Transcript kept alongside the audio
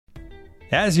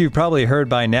As you've probably heard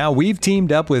by now, we've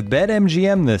teamed up with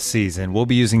BetMGM this season. We'll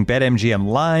be using BetMGM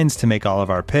lines to make all of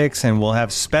our picks, and we'll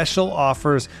have special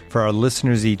offers for our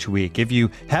listeners each week. If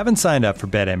you haven't signed up for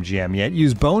BetMGM yet,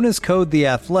 use bonus code The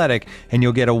Athletic, and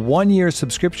you'll get a 1-year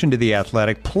subscription to The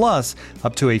Athletic, plus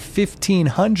up to a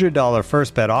 $1,500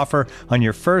 first bet offer on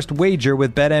your first wager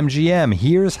with BetMGM.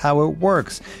 Here's how it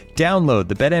works. Download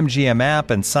the BetMGM app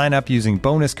and sign up using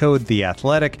bonus code The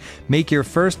Athletic. Make your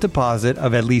first deposit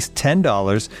of at least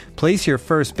 $10. Place your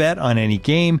first bet on any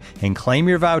game and claim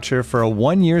your voucher for a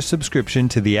 1-year subscription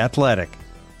to The Athletic.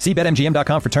 See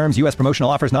BetMGM.com for terms. U.S. promotional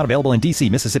offers not available in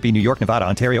D.C., Mississippi, New York, Nevada,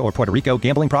 Ontario, or Puerto Rico.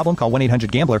 Gambling problem? Call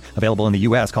 1-800-GAMBLER. Available in the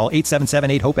U.S. Call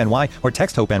 877-8-HOPE-NY or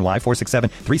text HOPE-NY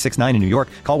 467-369 in New York.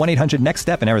 Call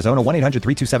 1-800-NEXT-STEP in Arizona.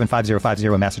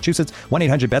 1-800-327-5050 in Massachusetts.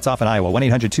 1-800-BETS-OFF in Iowa.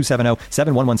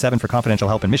 1-800-270-7117 for confidential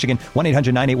help in Michigan.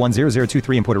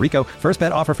 1-800-981-0023 in Puerto Rico. First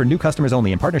bet offer for new customers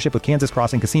only in partnership with Kansas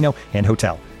Crossing Casino and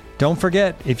Hotel. Don't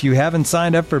forget, if you haven't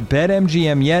signed up for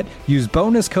BetMGM yet, use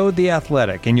bonus code The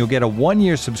Athletic, and you'll get a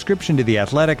 1-year subscription to The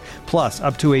Athletic, plus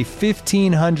up to a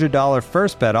 $1,500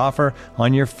 first bet offer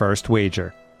on your first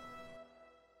wager.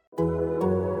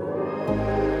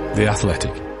 The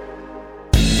Athletic.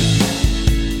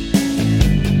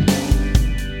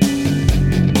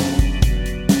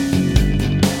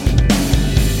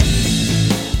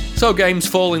 So games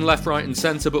falling left, right and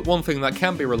centre, but one thing that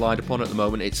can be relied upon at the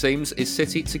moment, it seems, is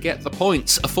City to get the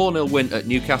points. A 4-0 win at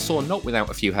Newcastle, and not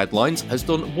without a few headlines, has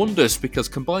done wonders because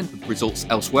combined with results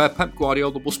elsewhere, Pep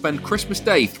Guardiola will spend Christmas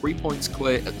Day 3 points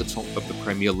clear at the top of the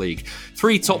Premier League.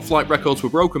 3 top-flight records were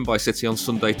broken by City on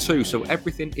Sunday too, so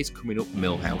everything is coming up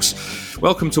Millhouse.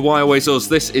 Welcome to Why Always Us.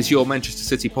 This is your Manchester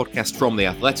City podcast from The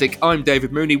Athletic. I'm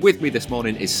David Mooney. With me this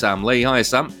morning is Sam Lee. Hi,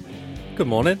 Sam. Good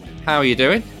morning. How are you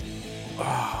doing?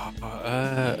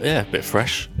 Yeah, a bit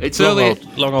fresh. It's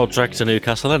long old trek to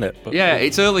Newcastle, isn't it? But, yeah,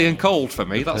 it's early and cold for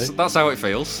me. Okay. That's how it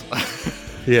feels.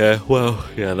 Yeah, well,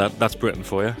 yeah, that's Britain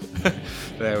for you.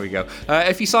 There we go.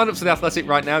 If you sign up to The Athletic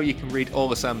right now, you can read all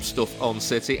the Sam's stuff on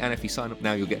City, and if you sign up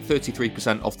now, you'll get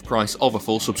 33% off the price of a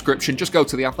full subscription. Just go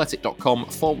to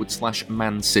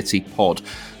theathletic.com/Man City Pod.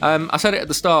 I said it at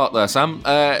the start there, Sam.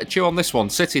 Chew on this one.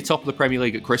 City top of the Premier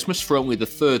League at Christmas for only the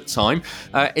 3rd time.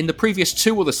 In the previous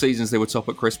 2 other seasons they were top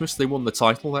at Christmas, they won the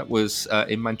title. That was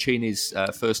in Mancini's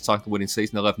first title winning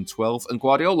season 11-12 and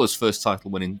Guardiola's first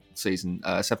title winning season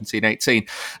 17-18.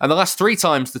 And the last 3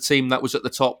 times the team that was at the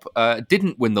top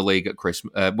didn't win the league at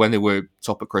Christmas when they were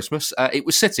top at Christmas. It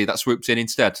was City that swooped in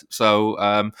instead.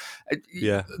 So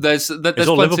yeah, there's it's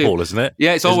all Liverpool, isn't it?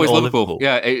 Yeah, it's always Liverpool.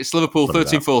 Yeah, it's Liverpool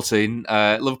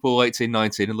 13-14, Liverpool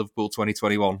 18-19, and Liverpool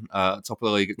 20-21. Top of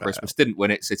the league at Christmas. Didn't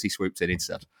win it. City swooped in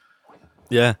instead.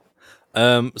 Yeah.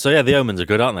 So yeah, the omens are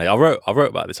good, aren't they? I wrote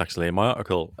about this actually in my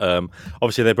article.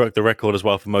 Obviously, they broke the record as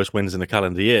well for most wins in the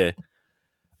calendar year,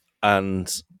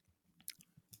 and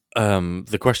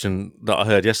the question that I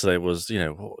heard yesterday was,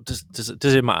 does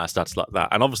it matter stats like that?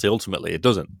 And obviously, ultimately, it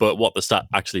doesn't. But what the stat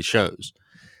actually shows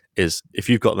is if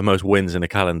you've got the most wins in a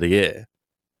calendar year,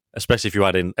 especially if you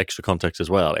add in extra context as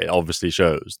well, it obviously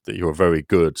shows that you're a very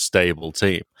good, stable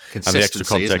team. And the extra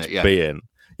context being,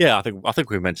 I think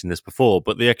we've mentioned this before,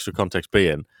 but the extra context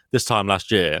being, this time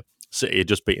last year, City had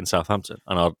just beaten Southampton,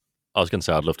 and I was going to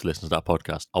say I'd love to listen to that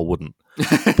podcast. I wouldn't.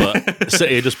 But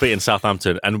City had just beaten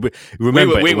Southampton. And we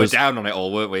were down on it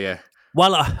all, weren't we? Yeah.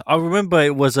 Well, I remember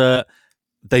it was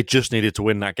they just needed to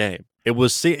win that game.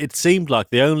 It seemed like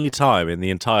the only time in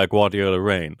the entire Guardiola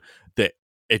reign that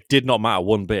it did not matter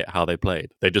one bit how they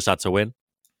played. They just had to win.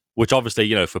 Which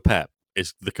obviously, for Pep,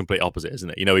 is the complete opposite,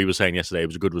 isn't it? He was saying yesterday it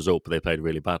was a good result, but they played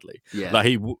really badly. Yeah.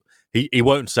 Like he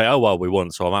won't say, oh, well, we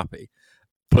won, so I'm happy.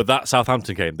 But that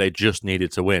Southampton game, they just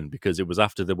needed to win because it was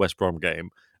after the West Brom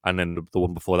game, and then the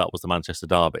one before that was the Manchester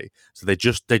derby. So they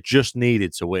just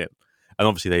needed to win, and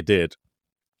obviously they did.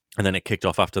 And then it kicked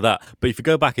off after that. But if you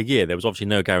go back a year, there was obviously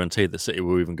no guarantee that City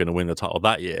were even going to win the title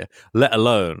that year, let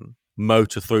alone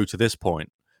motor through to this point,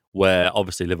 where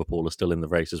obviously Liverpool are still in the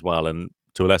race as well, and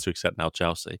to a lesser extent now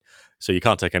Chelsea. So you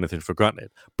can't take anything for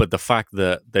granted. But the fact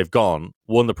that they've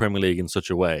won the Premier League in such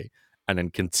a way, and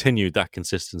then continued that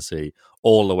consistency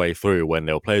all the way through when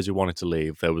there were players who wanted to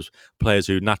leave. There was players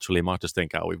who naturally might just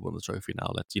think, we've won the trophy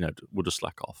now. Let's, we'll just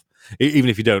slack off. Even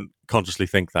if you don't consciously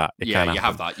think that, it can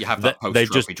happen. You have that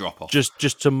post-trophy drop-off.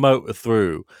 Just to motor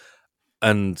through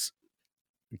and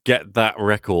get that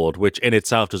record, which in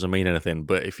itself doesn't mean anything.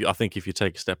 But I think if you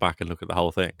take a step back and look at the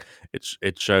whole thing,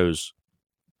 it shows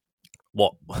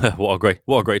what a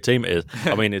great team it is.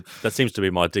 I mean, that seems to be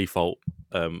my default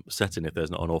setting if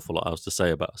there's not an awful lot else to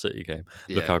say about a City game.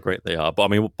 Look how great they are. But I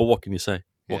mean, what can you say?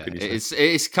 What can you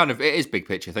say? It is big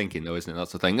picture thinking, though, isn't it?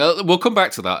 That's the thing. We'll come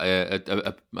back to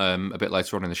that a bit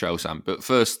later on in the show, Sam. But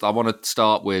first, I want to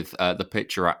start with the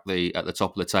picture at the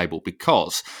top of the table,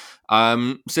 because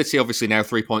City obviously now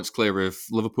 3 points clear of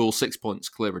Liverpool, 6 points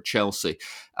clear of Chelsea.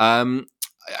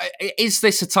 Is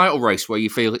this a title race where you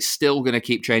feel it's still going to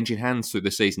keep changing hands through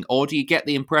the season, or do you get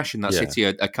the impression that City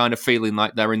are kind of feeling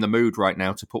like they're in the mood right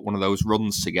now to put one of those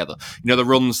runs together? You know, the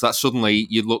runs that suddenly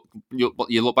you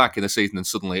look back in the season and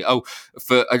suddenly,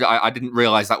 I didn't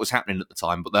realise that was happening at the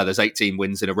time, but there's 18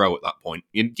 wins in a row at that point.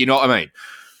 You know what I mean?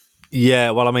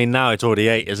 Yeah, well, I mean, now it's already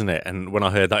 8, isn't it? And when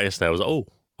I heard that yesterday, I was like, oh,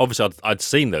 obviously I'd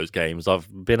seen those games. I've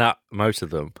been at most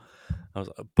of them.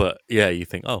 But yeah, you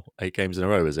think, 8 games in a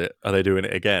row, is it? Are they doing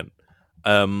it again?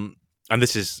 And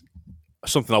this is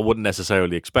something I wouldn't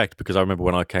necessarily expect, because I remember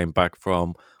when I came back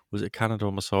from, was it Canada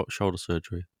or my shoulder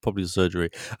surgery? Probably the surgery.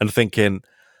 And thinking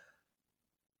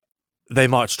they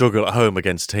might struggle at home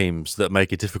against teams that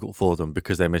make it difficult for them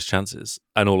because they miss chances.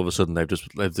 And all of a sudden they've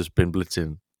just been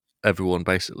blitzing everyone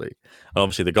basically. And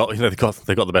obviously they got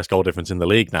the best goal difference in the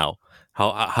league now.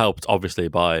 Helped obviously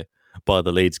by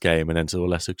the Leeds game, and then to a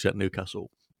lesser extent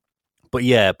Newcastle. But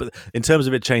in terms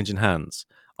of it changing hands,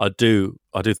 I do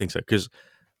think so, because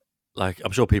like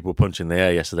I'm sure people were punching the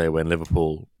air yesterday when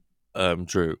Liverpool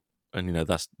drew, and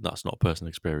that's not personal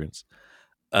experience.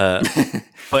 But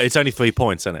it's only 3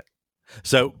 points, isn't it?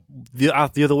 So the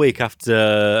other week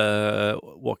after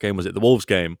what game was it? The Wolves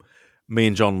game. Me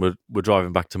and John were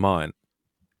driving back to mine.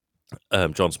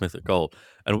 John Smith at goal,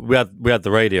 and we had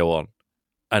the radio on.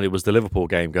 And it was the Liverpool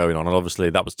game going on, and obviously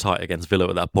that was tight against Villa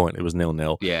at that point. It was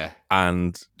 0-0. Yeah.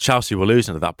 And Chelsea were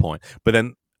losing at that point. But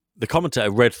then the commentator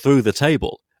read through the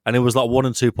table, and it was like 1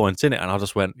 and 2 points in it. And I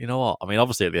just went, you know what? I mean,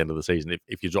 obviously at the end of the season,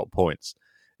 if you drop points,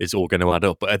 it's all going to add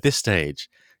up. But at this stage,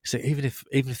 even if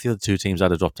the other two teams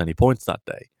had dropped any points that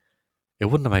day, it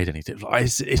wouldn't have made any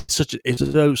difference. It's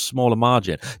so small a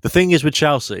margin. The thing is with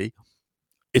Chelsea,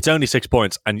 it's only 6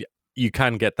 points, and you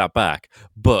can get that back.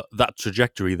 But that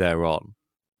trajectory they're on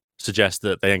suggests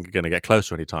that they ain't going to get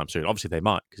closer anytime soon. Obviously, they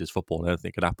might, because it's football and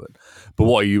anything could happen. But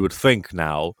what you would think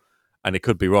now, and it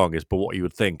could be wrong, but what you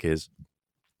would think is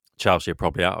Chelsea are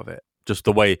probably out of it. Just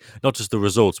the way, not just the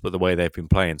results, but the way they've been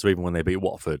playing. So even when they beat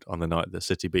Watford on the night that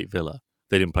City beat Villa,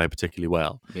 they didn't play particularly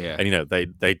well. Yeah. And,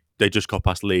 they just got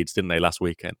past Leeds, didn't they, last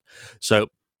weekend? So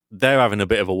they're having a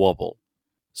bit of a wobble.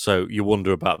 So you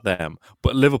wonder about them.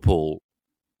 But Liverpool,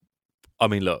 I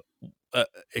mean, look, at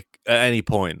any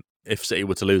point, if City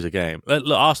were to lose a game, look,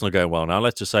 Arsenal are going well now.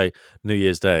 Let's just say New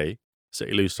Year's Day,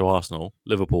 City lose to Arsenal,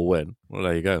 Liverpool win. Well,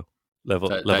 there you go.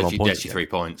 Level on points. That's your 3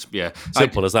 points. Yeah,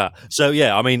 simple as that. So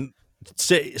yeah, I mean,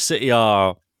 City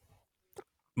are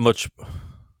much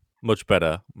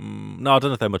better. No, I don't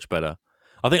know if they're much better.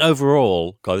 I think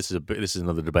overall, God, this is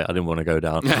another debate I didn't want to go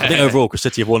down. I think overall, because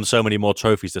City have won so many more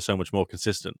trophies, they're so much more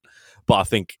consistent. But I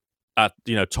think at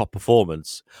top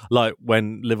performance, like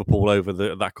when Liverpool over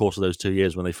that course of those 2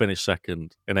 years, when they finished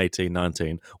second in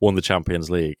 18-19, won the Champions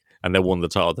League, and then won the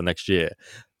title the next year,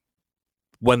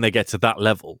 when they get to that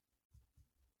level,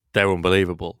 they're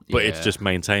unbelievable. But it's just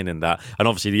maintaining that. And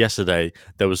obviously yesterday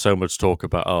there was so much talk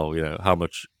about how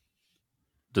much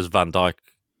does Van Dijk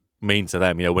mean to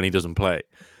them? When he doesn't play,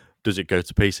 does it go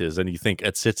to pieces? And you think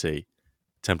at City,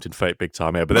 tempting fate big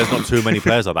time here, but there's not too many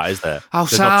players like that, is there?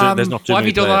 There's not too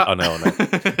many players. I know.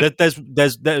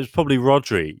 There's probably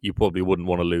Rodri you probably wouldn't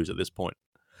want to lose at this point.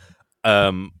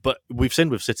 But we've seen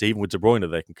with City, even with De Bruyne,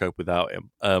 they can cope without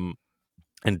him.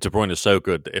 And De Bruyne is so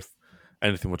good that if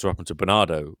anything were to happen to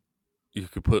Bernardo, you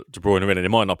could put De Bruyne in, and it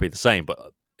might not be the same,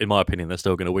 but in my opinion, they're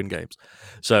still going to win games.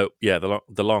 So yeah,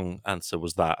 the long answer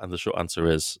was that, and the short answer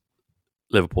is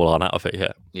Liverpool aren't out of it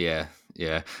yet. Yeah.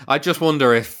 I just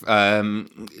wonder if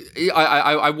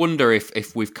I wonder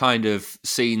if we've kind of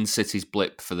seen City's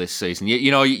blip for this season.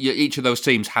 Each of those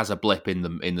teams has a blip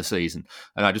in the season,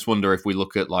 and I just wonder if we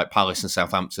look at like Palace and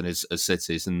Southampton as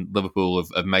cities, and Liverpool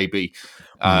have maybe.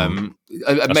 Imagine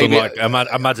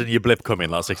your blip coming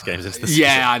like 6 games into the season.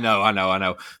 Yeah, I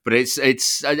know. But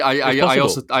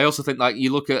I also think like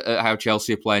you look at how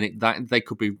Chelsea are playing it, that they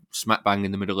could be smack bang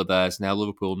in the middle of theirs. Now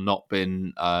Liverpool not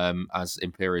been as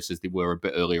imperious as they were a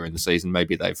bit earlier in the season.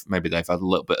 Maybe they've had a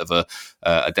little bit of a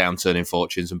downturn in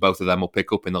fortunes, and both of them will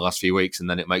pick up in the last few weeks, and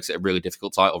then it makes it a really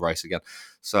difficult title race again.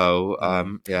 So I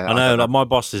know. Like my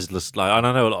boss is just like, and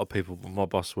I know a lot of people. My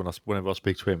boss, whenever I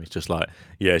speak to him, he's just like,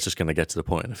 yeah, it's just going to get to the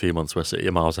point in a few months where City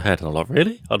are miles ahead, and I'm like,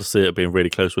 really? I just see it being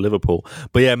really close with Liverpool.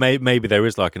 But yeah, maybe there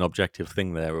is like an objective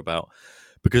thing there about,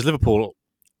 because Liverpool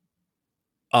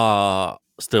are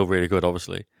still really good,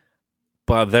 obviously,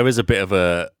 but there is a bit of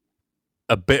a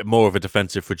a bit more of a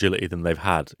defensive fragility than they've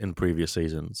had in previous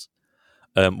seasons.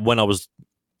 When I was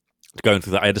going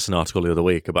through that Edison article the other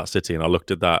week about City, and I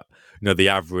looked at that, the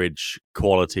average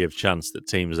quality of chance that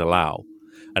teams allow,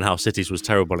 and how City's was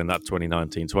terrible in that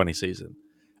 2019-20 season,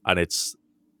 and it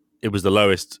was the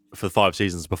lowest for 5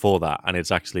 seasons before that, and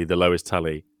it's actually the lowest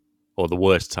tally, or the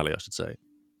worst tally, I should say,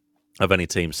 of any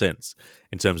team since,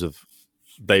 in terms of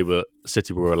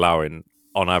City were allowing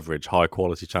on average high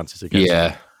quality chances against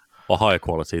them, or higher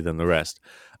quality than the rest.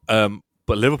 But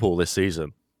Liverpool this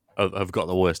season have got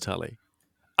the worst tally.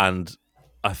 And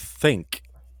I think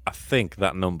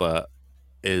that number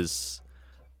is,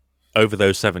 over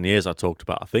those 7 years I talked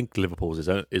about, I think Liverpool's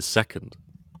is second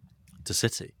to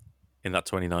City in that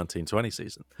 2019-20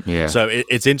 season. Yeah. So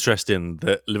it's interesting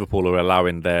that Liverpool are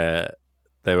allowing their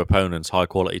opponents high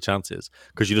quality chances,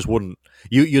 because you just wouldn't.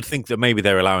 You'd think that maybe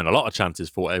they're allowing a lot of chances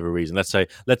for whatever reason. Let's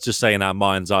just say in our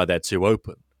mind's eye they're too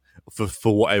open.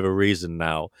 For whatever reason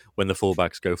now, when the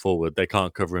fullbacks go forward, they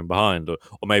can't cover him behind, or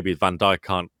maybe Van Dijk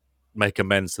can't make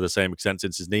amends to the same extent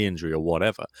since his knee injury or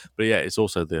whatever. But yeah, it's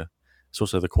also the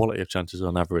quality of chances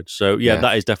on average. So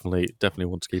that is definitely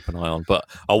one to keep an eye on. But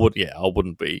I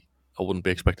wouldn't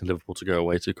be expecting Liverpool to go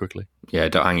away too quickly. Yeah,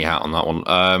 don't hang your hat on that one.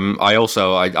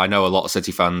 I know a lot of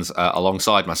City fans,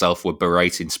 alongside myself, were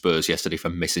berating Spurs yesterday for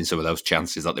missing some of those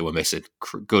chances that they were missing.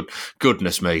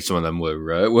 Goodness me, some of them were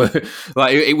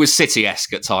like, it was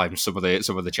City-esque at times. Some of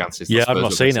the chances. Yeah, I've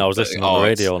not seen it. I was listening on the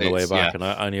radio on the way back, and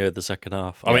I only heard the second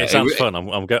half. I mean, it sounds fun.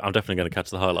 I'm definitely going to catch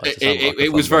the highlights.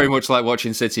 It was very much like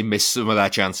watching City miss some of their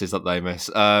chances that they miss.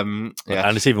 And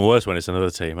it's even worse when it's another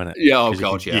team, isn't it? Yeah. Oh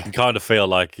God, you can kind of feel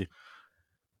like,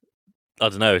 I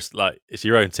don't know, it's like it's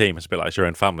your own team. It's a bit like it's your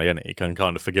own family, isn't it? You can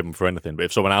kind of forgive them for anything. But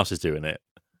if someone else is doing it,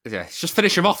 just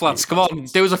finish them off, lads. Come on,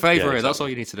 do us a favour. Exactly. That's all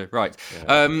you need to do. Right.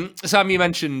 Yeah. Sam, you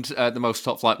mentioned the most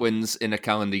top flight wins in a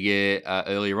calendar year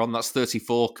earlier on. That's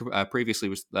 34. Previously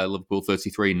was Liverpool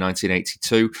 33 in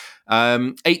 1982.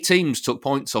 8 teams took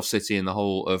points off City in the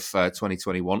whole of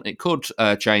 2021. It could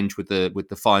change with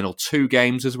the final 2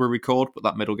 games as we record, but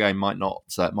that middle game might not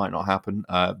happen,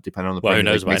 depending on the. Well, who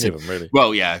knows about any of them, really?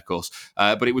 Well, yeah, of course.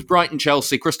 But it was Brighton,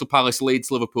 Chelsea, Crystal Palace,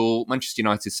 Leeds, Liverpool, Manchester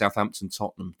United, Southampton,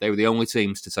 Tottenham. They were the only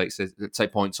teams to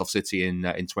take points off City in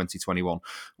 2021.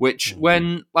 Which,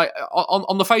 when like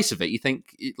on the face of it, you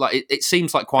think like it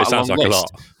seems like quite a long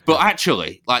list, but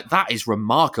actually, like that is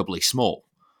remarkably small.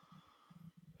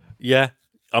 Yeah,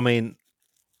 I mean,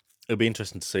 it'll be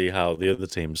interesting to see how the other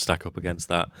teams stack up against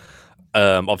that.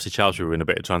 Obviously, Chelsea were in a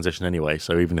bit of transition anyway,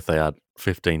 so even if they had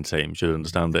 15 teams, you'd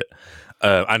understand it.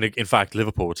 And in fact,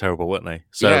 Liverpool were terrible, weren't they?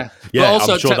 So,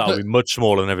 also, I'm sure that will be much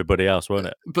smaller than everybody else, won't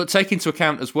it? But take into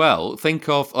account as well, think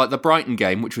of like the Brighton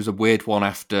game, which was a weird one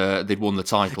after they'd won the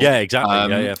title. Yeah,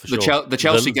 exactly. For sure. The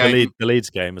Chelsea game. The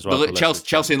Leeds game as well.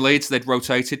 Chelsea and Leeds, they'd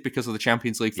rotated because of the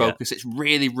Champions League focus. Yeah. It's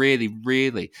really, really,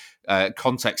 really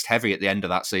context heavy at the end of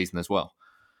that season as well.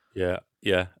 Yeah.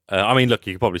 I mean, look,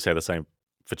 you could probably say the same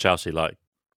for Chelsea. Like,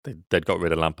 they'd got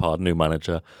rid of Lampard, new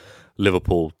manager.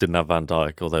 Liverpool didn't have Van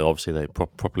Dijk, although obviously they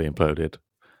properly imploded.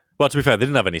 Well, to be fair, they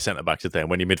didn't have any centre backs at the end.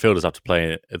 When your midfielders have to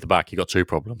play at the back, you got 2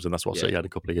 problems, and that's what City had a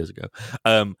couple of years ago.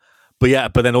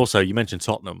 But then also you mentioned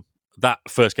Tottenham. That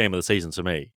first game of the season to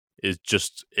me is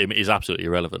absolutely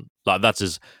irrelevant. Like, that's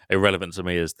as irrelevant to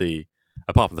me as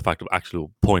apart from the fact of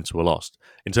actual points were lost.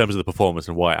 In terms of the performance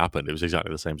and why it happened, it was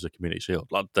exactly the same as the Community Shield.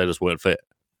 Like, they just weren't fit,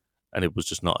 and it was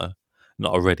just not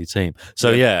a ready team.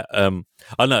 So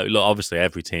I know. Look, obviously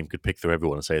every team could pick through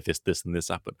everyone and say this and this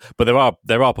happened, but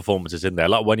there are performances in there.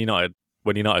 Like when United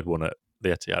won at the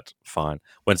Etihad, fine.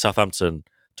 When Southampton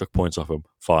took points off them,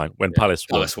 fine. When Palace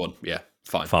won,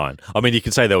 fine. Fine. I mean, you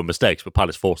can say there were mistakes, but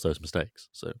Palace forced those mistakes,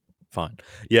 so fine.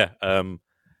 Yeah, they're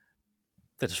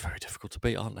just very difficult to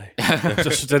beat, aren't they?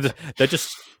 They're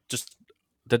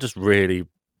just really,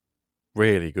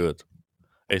 really good.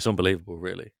 It's unbelievable,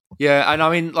 really. Yeah, and I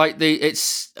mean, like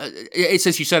it's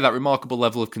as you say, that remarkable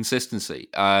level of consistency.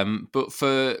 But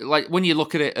for like when you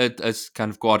look at it as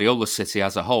kind of Guardiola's City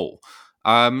as a whole,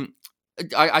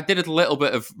 I did a little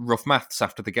bit of rough maths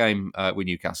after the game with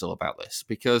Newcastle about this,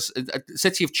 because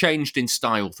City have changed in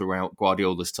style throughout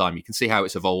Guardiola's time. You can see how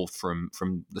it's evolved from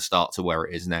the start to where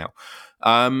it is now.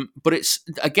 But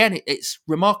it's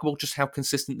remarkable just how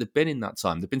consistent they've been in that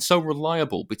time. They've been so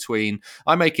reliable between,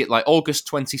 I make it like August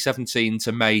 2017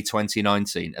 to May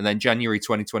 2019, and then January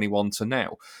 2021 to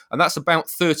now. And that's about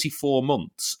 34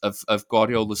 months of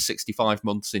Guardiola's 65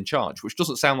 months in charge, which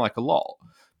doesn't sound like a lot.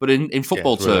 But in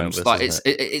football terms, like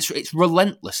it's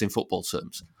relentless in football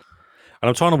terms. And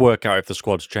I'm trying to work out if the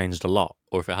squad's changed a lot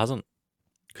or if it hasn't.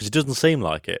 Because it doesn't seem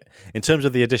like it. In terms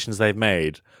of the additions they've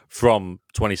made from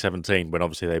 2017, when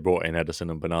obviously they brought in Edison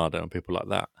and Bernardo and people like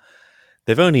that,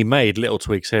 they've only made little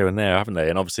tweaks here and there, haven't they?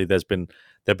 And obviously there've been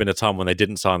a time when they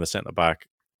didn't sign the centre back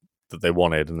that they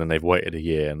wanted, and then they've waited a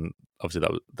year, and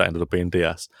obviously that ended up being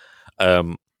Diaz.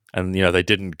 And they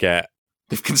didn't get.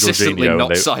 They've consistently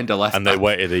not signed a left back. And they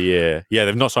waited a year. Yeah,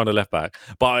 they've not signed a left back.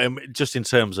 But just in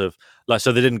terms of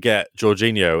so they didn't get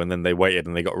Jorginho, and then they waited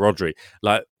and they got Rodri.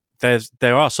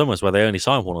 There are summers where they only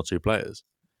sign one or two players.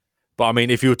 But I mean,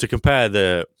 if you were to compare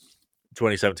the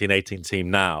 2017-18 team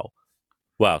now,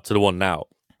 to the one now,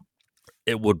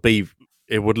 it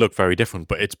would look very different.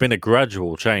 But it's been a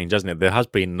gradual change, hasn't it? There has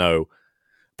been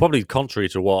probably contrary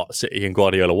to what City and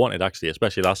Guardiola wanted, actually,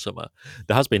 especially last summer,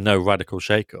 there has been no radical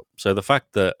shake-up. So the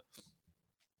fact that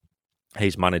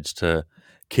he's managed to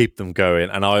keep them going,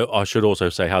 and I should also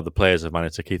say how the players have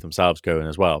managed to keep themselves going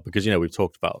as well, because we've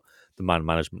talked about the man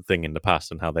management thing in the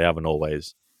past and how they haven't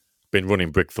always been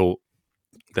running through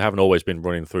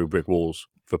brick walls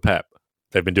for Pep.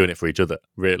 They've been doing it for each other,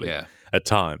 really, at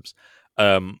times.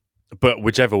 But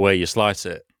whichever way you slice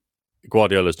it,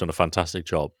 Guardiola's done a fantastic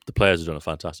job. The players have done a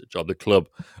fantastic job. The club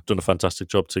have done a fantastic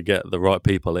job to get the right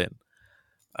people in.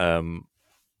 I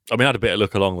had a bit of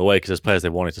luck along the way because there's players they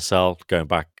wanted to sell going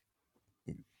back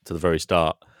to the very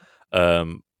start.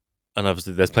 And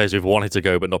obviously there's players who've wanted to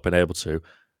go but not been able to.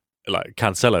 Like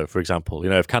Cancelo, for example.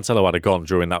 If Cancelo had gone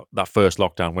during that first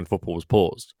lockdown when football was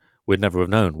paused, we'd never have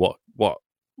known what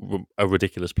a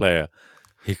ridiculous player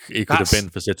he could have been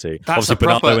for City. Obviously,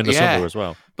 Bernardo in the summer as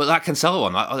well. But that Cancelo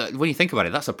one, when you think about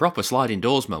it, that's a proper sliding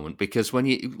doors moment, because when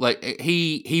you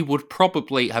he would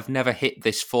probably have never hit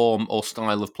this form or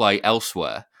style of play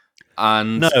elsewhere.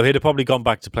 And no, he'd have probably gone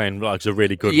back to playing like a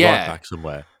really good right back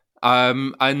somewhere.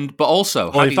 But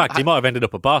also, in fact, he might have ended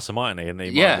up at Barca, mightn't he? And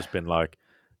he might have just been like,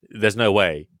 "There's no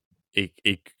way."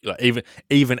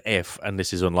 Even if, and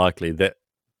this is unlikely, that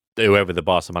whoever the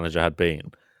Barca manager had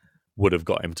been would have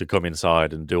got him to come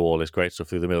inside and do all this great stuff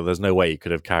through the middle. There's no way he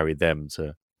could have carried them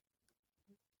to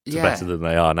better than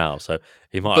they are now. So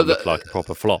he might have looked like a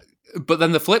proper flop. But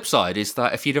then the flip side is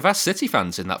that if you'd have asked City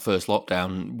fans in that first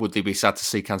lockdown, would they be sad to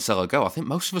see Cancelo go? I think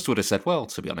most of us would have said, well,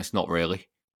 to be honest, not really.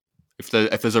 If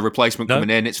there's a replacement coming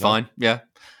in, it's fine. Yeah.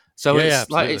 So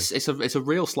it's a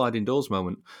real sliding doors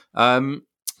moment.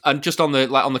 And just on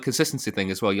the consistency thing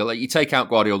as well, you take out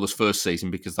Guardiola's first season,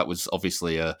 because that was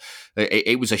obviously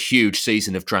it was a huge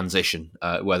season of transition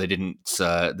where they didn't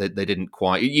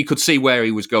quite. You could see where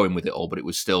he was going with it all, but it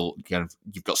was still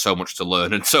you've got so much to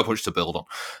learn and so much to build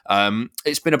on.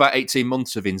 It's been about 18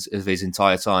 months of his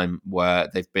entire time where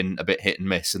they've been a bit hit and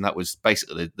miss, and that was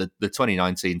basically the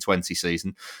 2019-20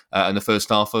 season and the first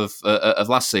half of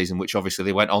last season, which obviously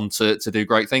they went on to do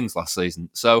great things last season.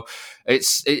 So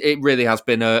it really has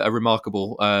been a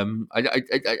remarkable.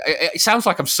 It sounds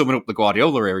like I'm summing up the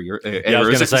Guardiola era. I was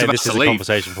going to say this is a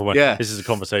conversation for when. This is a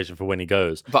conversation for when he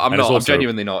goes. But I'm not. I'm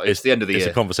genuinely not. It's the end of the year. It's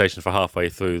a conversation for halfway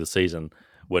through the season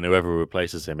when whoever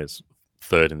replaces him is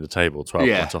third in the table, 12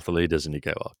 points off the leaders, and you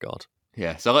go, oh God.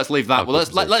 Yeah, so let's leave that. Well,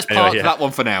 let's park that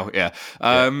one for now. Yeah.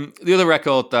 The other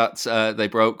record that they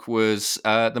broke was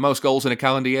the most goals in a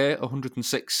calendar year,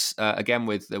 106. Again,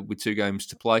 with 2 games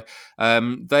to play.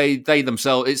 They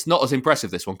themselves, it's not as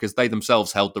impressive this one, because they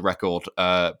themselves held the record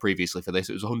previously for this.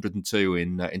 It was 102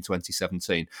 in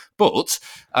 2017. But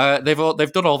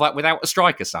they've done all that without a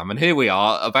striker, Sam. And here we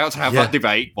are about to have that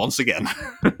debate once again.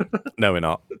 No, we're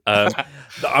not.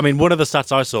 One of the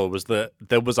stats I saw was that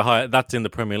there was a higher. That's in the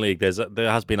Premier League.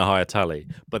 There has been a higher tally,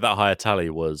 but that higher tally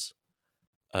was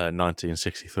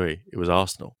 1963. It was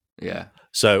Arsenal. Yeah.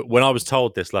 So when I was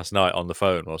told this last night on the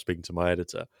phone while speaking to my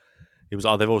editor, he was,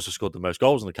 they've also scored the most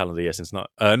goals in the calendar year since no,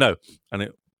 and I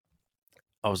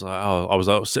was like,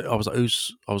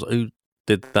 who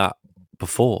did that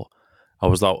before? I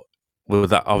was like,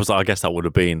 I guess that would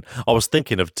have been. I was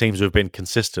thinking of teams who have been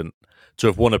consistent to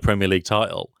have won a Premier League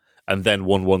title and then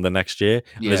won the next year.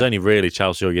 And there's only really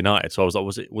Chelsea or United. So I was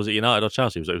like, was it United or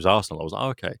Chelsea? It was Arsenal. I was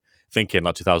like, okay. Thinking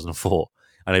like 2004.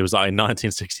 And it was like in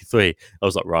 1963. I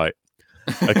was like, right.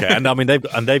 Okay.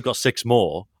 And they've got 6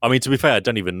 more. I mean, to be fair, I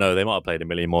don't even know. They might have played a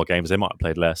million more games. They might have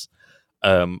played less.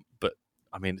 But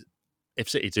I mean, if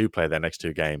City do play their next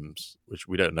 2 games, which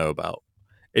we don't know about,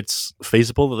 it's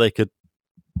feasible that they could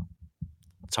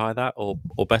tie that or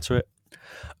better it.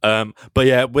 But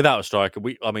yeah, without a striker,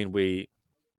 we've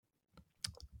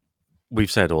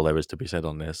said all there is to be said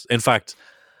on this. In fact,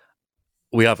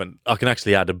 we haven't. I can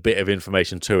actually add a bit of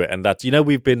information to it, and that's,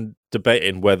 we've been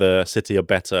debating whether City are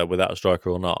better without a striker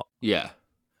or not. Yeah.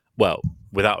 Well,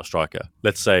 without a striker,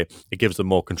 let's say it gives them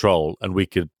more control, and we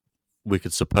could we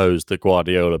could suppose that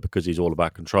Guardiola, because he's all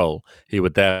about control, he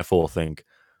would therefore think,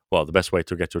 well, the best way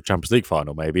to get to a Champions League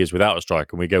final maybe is without a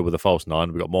striker, and we go with a false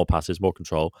nine. We've got more passes, more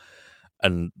control,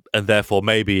 and therefore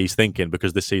maybe he's thinking,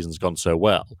 because this season's gone so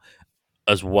well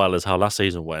as how last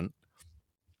season went,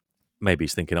 maybe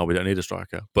he's thinking, oh, we don't need a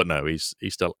striker. But no, he's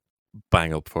still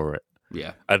bang up for it.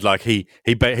 Yeah, and like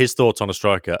his thoughts on a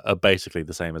striker are basically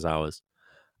the same as ours.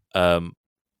 To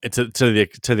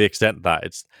the extent that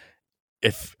it's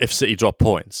if City drop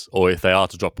points, or if they are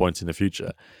to drop points in the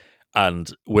future,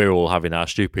 and we're all having our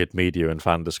stupid media and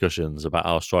fan discussions about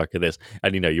our striker this,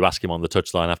 and you ask him on the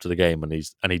touchline after the game, and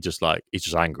he's just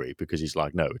angry because he's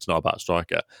like, no, it's not about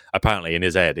striker. Apparently in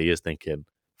his head he is thinking,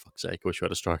 fuck's sake, I wish we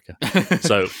had a striker.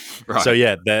 So right. So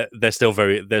yeah, they're still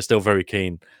very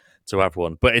keen to have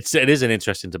one, but it is an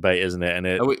interesting debate, isn't it? And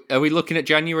are we looking at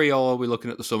January, or are we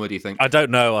looking at the summer, do you think? I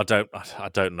don't know. I don't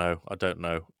know.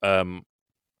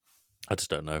 I just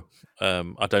don't know.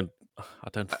 I don't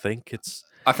think it's.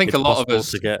 I think a lot of us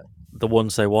to get the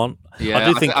ones they want. Yeah, I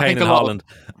do think Kane and Haaland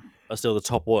are still the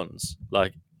top ones.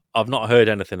 Like, I've not heard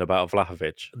anything about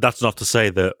Vlahovic. That's not to say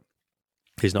that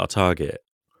he's not a target,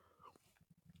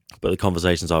 but the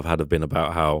conversations I've had have been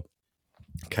about how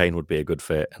Kane would be a good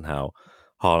fit and how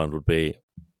Haaland would be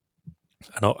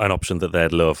an option that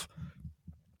they'd love.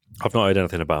 I've not heard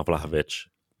anything about Vlahovic.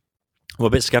 I'm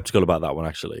a bit sceptical about that one,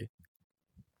 actually,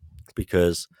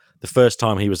 because the first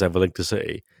time he was ever linked to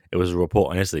City, it was a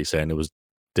report on Italy saying it was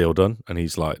deal done and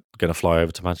he's like going to fly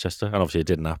over to Manchester, and obviously it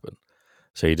didn't happen.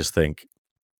 So you just think,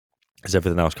 is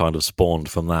everything else kind of spawned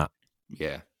from that?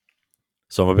 Yeah.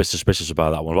 So I'm a bit suspicious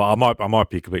about that one. But I might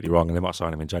be completely wrong, and they might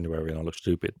sign him in January and I look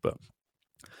stupid. But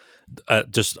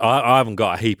I haven't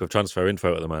got a heap of transfer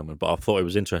info at the moment, but I thought it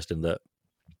was interesting that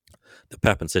the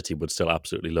Pep and City would still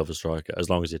absolutely love a striker as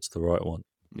long as it's the right one.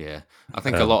 Yeah, I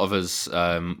think a lot of us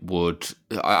would.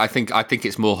 I think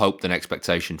it's more hope than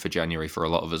expectation for January for a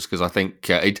lot of us, because I think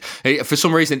it for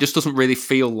some reason it just doesn't really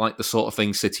feel like the sort of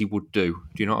thing City would do.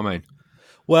 Do you know what I mean?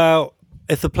 Well,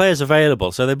 if the player's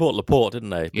available, so they bought Laporte, didn't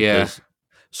they? Because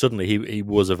suddenly he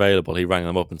was available. He rang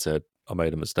them up and said, "I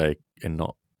made a mistake in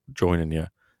not joining you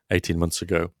 18 months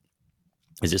ago.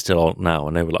 Is it still on now?"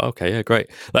 And they were like, "Okay, yeah, great."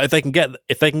 Like if they can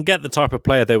get the type of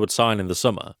player they would sign in the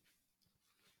summer,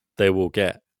 they will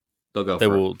get. They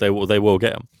will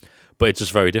get them, but it's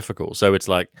just very difficult. So it's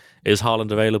like, is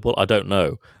Haaland available? I don't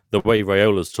know. The way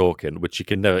Rayola's talking, which you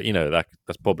can never,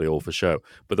 that's probably all for show.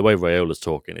 But the way Rayola's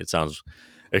talking, it sounds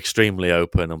extremely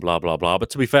open and blah blah blah. But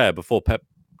to be fair, before Pep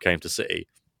came to City,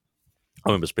 I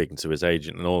remember speaking to his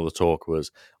agent, and all the talk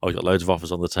was, "Oh, he's got loads of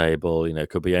offers on the table. It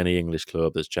could be any English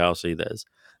club. There's Chelsea. There's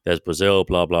Brazil.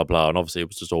 Blah blah blah." And obviously, it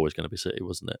was just always going to be City,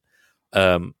 wasn't it?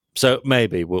 So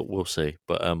maybe we'll see.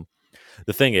 But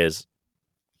the thing is,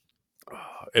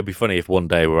 it'd be funny if one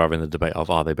day we're having the debate of,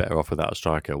 are they better off without a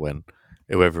striker, when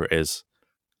whoever it is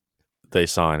they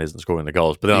sign isn't scoring the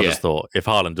goals. But then I just thought, if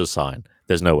Haaland does sign,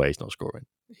 there's no way he's not scoring.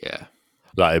 Yeah.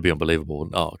 Like, it'd be unbelievable.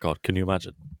 Oh, God, can you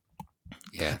imagine?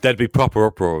 Yeah. There'd be proper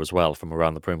uproar as well from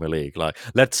around the Premier League. Like,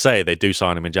 let's say they do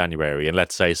sign him in January, and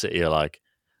let's say City are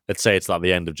let's say it's like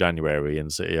the end of January and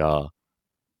City are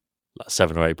like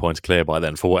 7 or 8 points clear by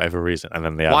then for whatever reason, and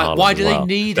then they have Haaland why as do well.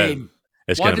 they need him?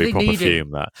 It's going to be proper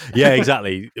fume. That, yeah,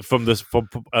 exactly. From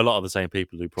a lot of the same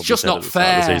people who probably just said not at the start of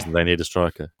fair. the season they need a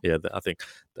striker. Yeah, I think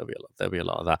there'll be a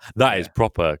lot of that. That is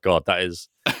proper. God, that is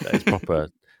proper.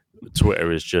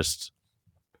 Twitter is just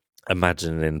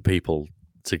imagining people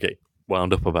to get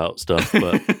wound up about stuff.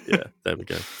 But yeah, there we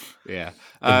go. Yeah,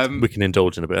 we can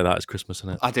indulge in a bit of that. It's Christmas,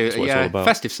 isn't it? I do. Yeah,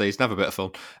 festive season, have a bit of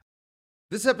fun.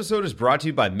 This episode is brought to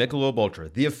you by Michelob Ultra,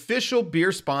 the official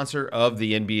beer sponsor of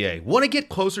the NBA. Want to get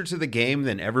closer to the game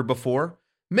than ever before?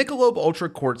 Michelob Ultra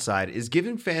Courtside is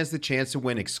giving fans the chance to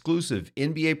win exclusive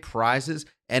NBA prizes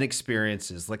and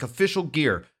experiences like official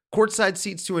gear, courtside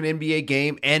seats to an NBA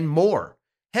game, and more.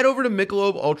 Head over to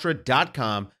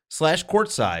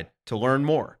MichelobUltra.com/courtside to learn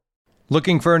more.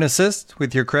 Looking for an assist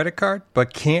with your credit card,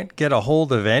 but can't get a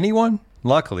hold of anyone?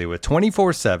 Luckily, with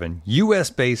 24/7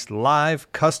 US-based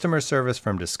live customer service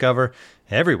from Discover,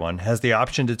 everyone has the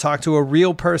option to talk to a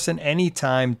real person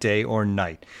anytime, day or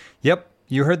night. Yep,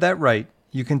 you heard that right.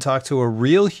 You can talk to a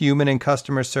real human in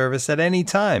customer service at any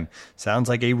time. Sounds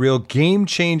like a real game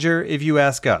changer if you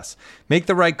ask us. Make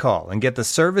the right call and get the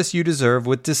service you deserve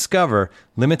with Discover.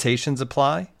 Limitations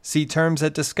apply. See terms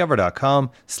at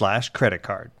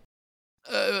discover.com/creditcard.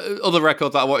 Other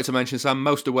record that I wanted to mention, Sam,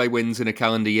 most away wins in a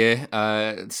calendar year.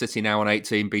 City now on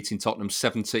 18, beating Tottenham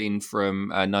 17 from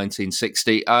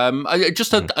 1960.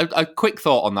 Just a quick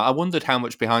thought on that. I wondered how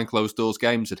much behind closed doors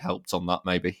games had helped on that,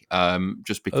 maybe.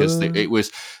 Just because it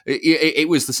was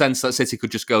the sense that City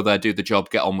could just go there, do the job,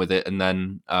 get on with it, and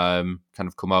then kind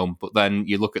of come home. But then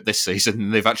you look at this season,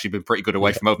 and they've actually been pretty good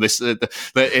away from home this in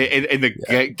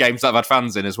the games that have had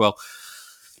fans in as well.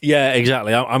 Yeah,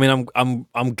 exactly. I mean,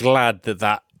 I'm glad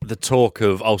that the talk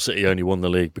of City only won the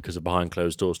league because of behind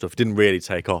closed door stuff didn't really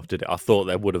take off, did it? I thought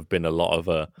there would have been a lot of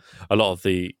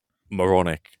the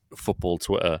moronic football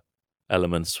Twitter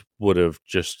elements would have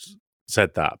just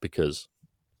said that because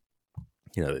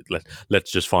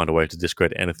let's just find a way to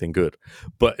discredit anything good.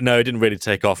 But no, it didn't really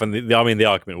take off, and the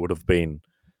argument would have been,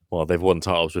 well, they've won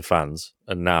titles with fans,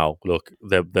 and now look,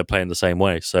 they're playing the same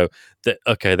way. So there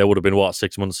would have been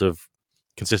 6 months of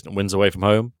consistent wins away from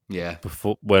home,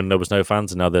 before when there was no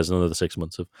fans, and now there's another 6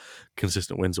 months of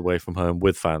consistent wins away from home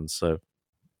with fans. So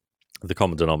the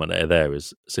common denominator there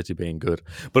is City being good,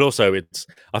 but also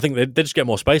I think they just get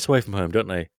more space away from home, don't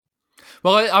they?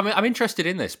 Well, I'm interested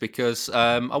in this because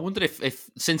I wondered if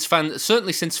since fans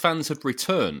have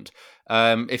returned,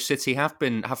 if City have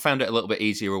found it a little bit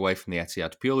easier away from the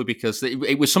Etihad, purely because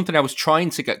it was something I was trying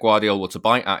to get Guardiola to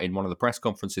bite at in one of the press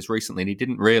conferences recently, and he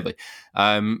didn't really.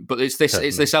 But it's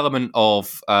this element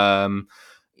of when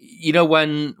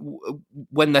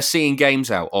they're seeing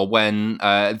games out, or when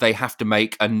they have to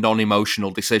make a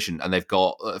non-emotional decision, and they've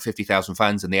got 50,000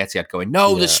 fans in the Etihad going,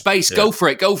 "No, there's space, go for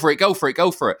it, go for it, go for it, go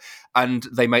for it," and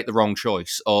they make the wrong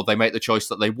choice, or they make the choice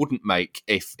that they wouldn't make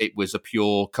if it was a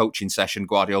pure coaching session.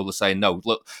 Guardiola saying, "No,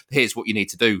 look, here's what you need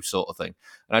to do," sort of thing.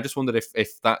 And I just wondered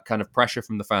if that kind of pressure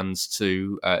from the fans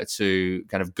to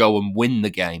kind of go and win the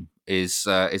game is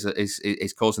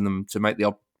causing them to make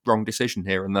the wrong decision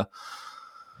here and there.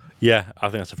 Yeah, I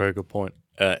think that's a very good point.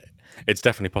 It's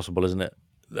definitely possible, isn't it?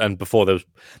 And before there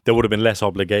would have been less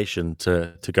obligation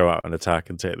to go out and attack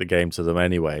and take the game to them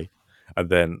anyway. And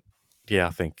then, I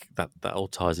think that all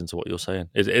ties into what you're saying.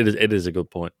 It is a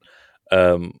good point.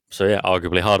 So yeah,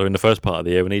 arguably harder in the first part of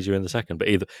the year and easier in the second. But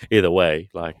either way,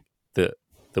 like the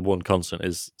one constant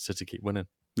is City keep winning.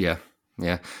 Yeah.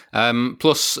 Yeah.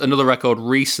 Plus another record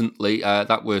recently, I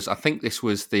think this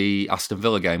was the Aston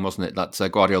Villa game, wasn't it?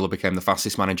 That Guardiola became the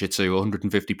fastest manager to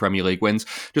 150 Premier League wins.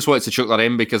 Just wanted to chuck that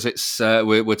in because it's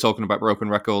we're talking about broken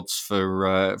records for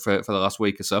the last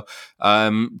week or so.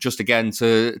 Just again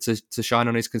to shine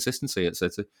on his consistency at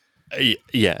City.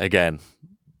 Yeah, again,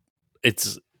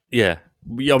 it's I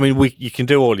mean, you can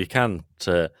do all you can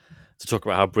to talk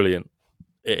about how brilliant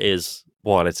it is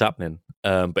while it's happening.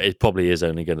 But it probably is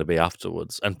only going to be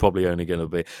afterwards, and probably only going to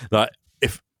be like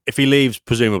if he leaves,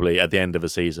 presumably at the end of the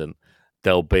season,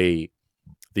 there'll be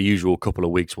the usual couple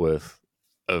of weeks worth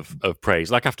of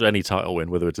praise, like after any title win,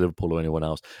 whether it's Liverpool or anyone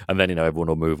else, and then everyone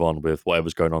will move on with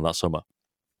whatever's going on that summer,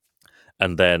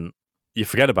 and then you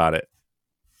forget about it.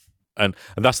 And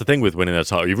that's the thing with winning a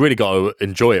title. You've really got to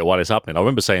enjoy it while it's happening. I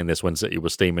remember saying this when City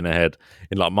was steaming ahead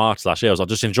in like March last year. I was like,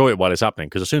 just enjoy it while it's happening,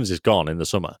 because as soon as it's gone in the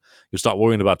summer, you'll start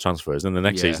worrying about transfers, and then the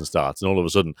next season starts, and all of a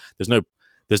sudden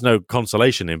there's no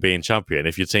consolation in being champion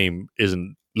if your team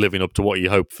isn't living up to what you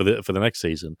hope for the next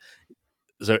season.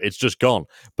 So it's just gone.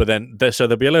 But then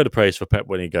there'll be a load of praise for Pep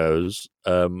when he goes,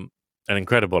 an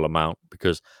incredible amount,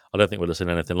 because I don't think we'll have seen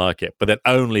anything like it. But then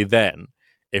only then,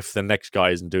 if the next guy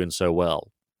isn't doing so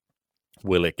well,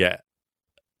 will it get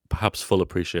perhaps full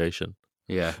appreciation.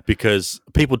 Yeah. Because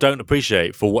people don't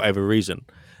appreciate, for whatever reason.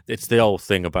 It's the old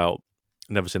thing about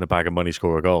never seen a bag of money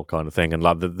score a goal kind of thing. And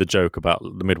like the joke about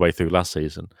the midway through last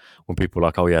season, when people were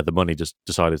like, oh yeah, the money just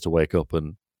decided to wake up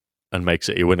and make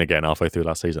City win again halfway through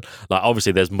last season. Like,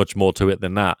 obviously there's much more to it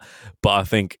than that. But I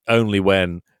think only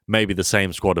when maybe the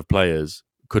same squad of players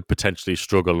could potentially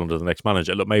struggle under the next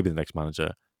manager. Look, maybe the next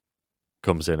manager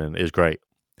comes in and is great.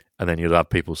 And then you'll have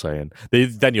people saying,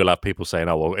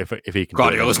 oh well, if he can,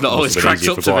 Guardiola's not always cracked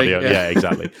up to me. Yeah,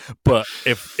 exactly. But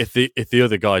if the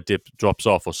other guy drops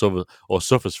off or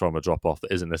suffers from a drop off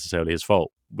that isn't necessarily his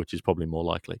fault, which is probably more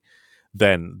likely,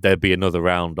 then there'd be another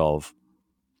round of,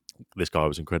 this guy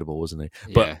was incredible, wasn't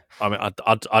he? But I mean,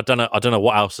 I don't know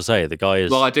what else to say. The guy is.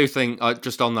 Well, I do think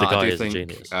just on that, I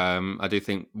do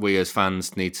think we as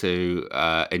fans need to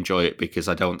enjoy it, because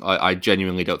I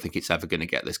genuinely don't think it's ever going to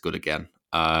get this good again.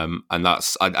 And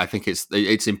that's, I think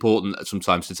it's important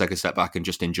sometimes to take a step back and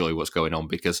just enjoy what's going on,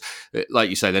 because,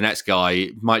 like you say, the next guy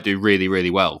might do really,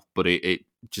 really well, but it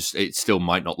still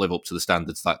might not live up to the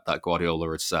standards that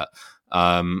Guardiola has set.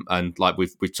 And like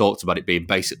we've talked about it being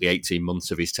basically 18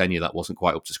 months of his tenure that wasn't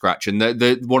quite up to scratch. And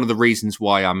one of the reasons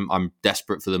why I'm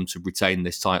desperate for them to retain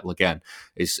this title again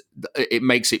is it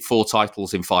makes it 4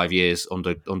 titles in 5 years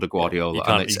under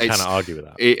Guardiola. You can't argue with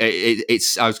that.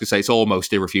 It's I was going to say it's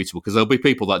almost irrefutable, because there'll be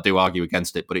people that do argue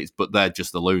against it, but they're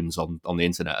just the loons on the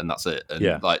internet, and that's it.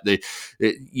 And like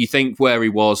you think where he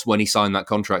was when he signed that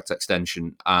contract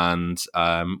extension, and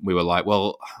we were like,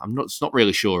 well, it's not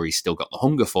really sure he's still got the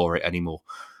hunger for it anymore.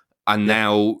 And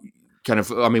now, kind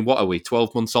of, I mean, what are we,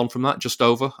 12 months on from that, just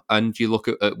over? And you look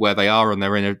at where they are, and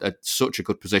they're in such a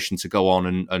good position to go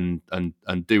on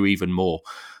and do even more.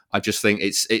 I just think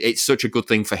it's such a good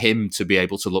thing for him to be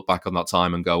able to look back on that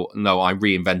time and go, no, I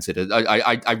reinvented it.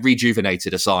 I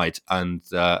rejuvenated a side and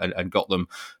got them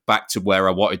back to where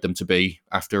I wanted them to be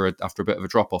after a bit of a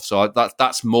drop off. So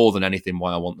that's more than anything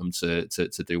why I want them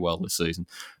to do well this season.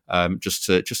 Just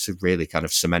to really kind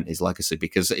of cement his legacy,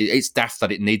 because it's daft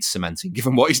that it needs cementing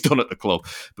given what he's done at the club.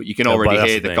 But you can already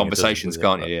hear the conversations,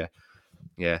 can't you?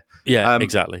 Yeah.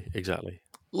 Exactly.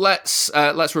 Let's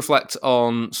reflect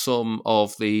on some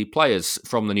of the players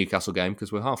from the Newcastle game,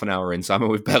 because we're half an hour in, Sam, and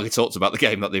we've barely talked about the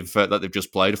game that they've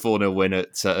just played, a 4-0 win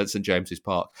at St James's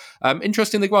Park.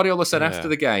 Interestingly, Guardiola said after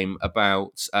the game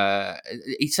about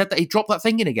he said that he dropped that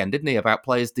thing in again, didn't he, about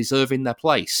players deserving their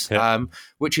place,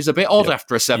 which is a bit odd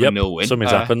after a 7-0 win.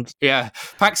 Something's happened. Yeah,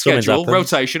 packed schedule,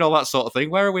 rotation, all that sort of thing.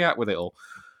 Where are we at with it all?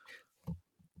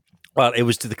 Well, it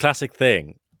was the classic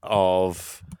thing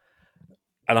of.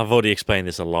 And I've already explained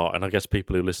this a lot, and I guess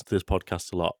people who listen to this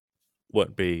podcast a lot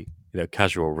won't be,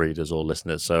 casual readers or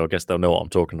listeners, so I guess they'll know what I'm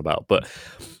talking about. But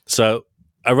so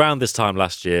around this time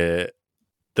last year,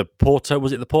 the Porto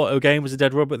game was a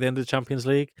dead rubber at the end of the Champions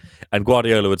League, and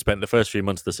Guardiola had spent the first few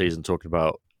months of the season talking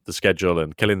about the schedule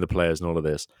and killing the players and all of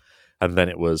this, and then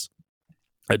it was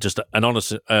just an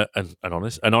honest,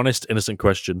 innocent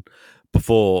question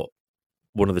before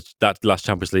one of that last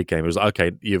Champions League game. It was like,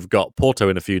 okay, you've got Porto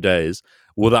in a few days.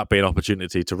 Will that be an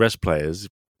opportunity to rest players?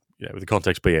 With the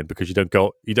context being, because you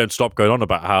don't stop going on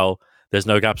about how there's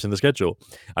no gaps in the schedule.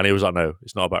 And he was like, no,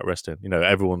 it's not about resting.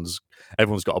 Everyone's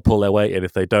got to pull their weight, and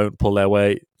if they don't pull their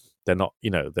weight, they're not.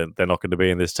 They're not going to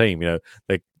be in this team.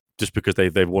 They just because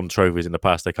they've won trophies in the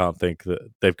past, they can't think that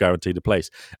they've guaranteed a place.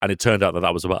 And it turned out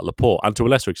that was about Laporte, and to a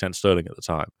lesser extent Sterling at the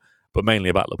time, but mainly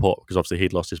about Laporte, because obviously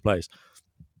he'd lost his place.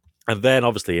 And then,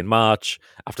 obviously, in March,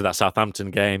 after that Southampton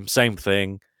game, same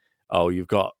thing. Oh, you've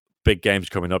got big games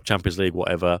coming up, Champions League,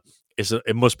 whatever.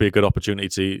 It must be a good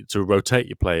opportunity to rotate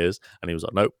your players. And he was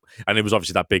like, nope. And it was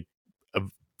obviously that big,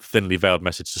 thinly veiled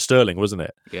message to Sterling, wasn't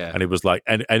it? Yeah. And it was like,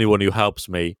 anyone who helps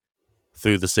me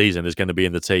through the season is going to be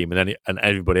in the team, and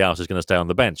everybody else is going to stay on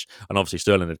the bench. And obviously,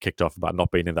 Sterling had kicked off about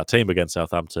not being in that team against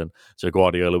Southampton. So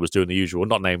Guardiola was doing the usual,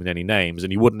 not naming any names,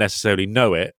 and you wouldn't necessarily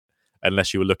know it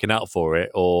unless you were looking out for it,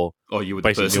 or you were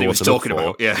the person he was talking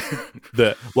about. Yeah,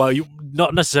 you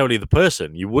not necessarily the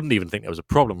person. You wouldn't even think there was a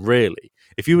problem, really.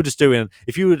 If you were just doing,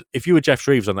 if you were Jeff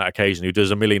Shreves on that occasion, who does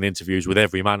a million interviews with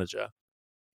every manager,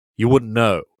 you wouldn't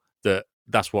know that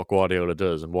that's what Guardiola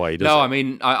does and why he does. No,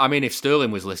 it. I mean, if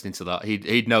Sterling was listening to that,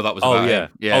 he'd know that was about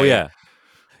him.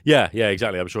 Yeah,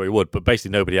 exactly. I'm sure he would, but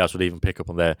basically nobody else would even pick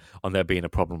up on there being a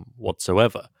problem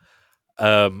whatsoever.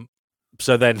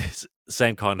 So then,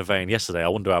 same kind of vein yesterday. I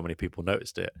wonder how many people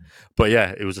noticed it. But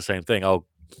yeah, it was the same thing. Oh,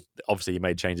 obviously, you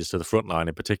made changes to the front line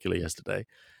in particular yesterday.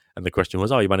 And the question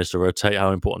was, you managed to rotate.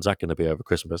 How important is that going to be over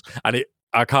Christmas? And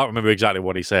I can't remember exactly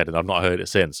what he said, and I've not heard it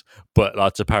since.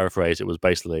 But to paraphrase, it was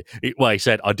basically, he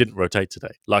said, I didn't rotate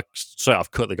today. Like, so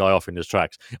I've cut the guy off in his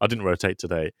tracks. I didn't rotate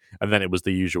today. And then it was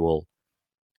the usual,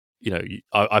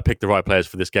 I picked the right players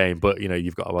for this game, but,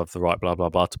 you've got to have the right blah, blah,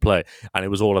 blah to play. And it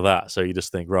was all of that. So you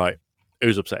just think, right,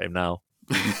 who's upset him now?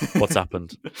 What's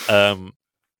happened? But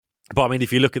I mean,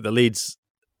 if you look at the Leeds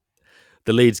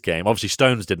game, obviously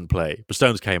Stones didn't play, but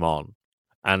Stones came on,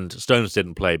 and Stones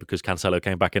didn't play because Cancelo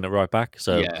came back in at right back.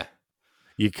 So yeah,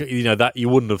 that you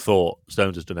wouldn't have thought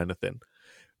Stones has done anything.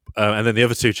 And then the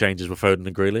other two changes were Foden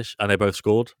and Grealish, and they both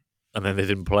scored, and then they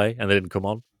didn't play and they didn't come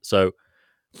on. So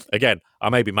again,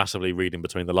 I may be massively reading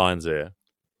between the lines here.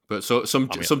 But some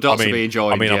dots are being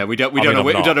joined. We don't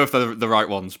know if they're the right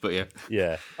ones, but yeah.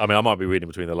 Yeah, I might be reading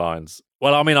between the lines.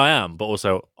 Well, I am, but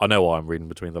also I know why I'm reading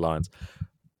between the lines,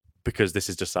 because this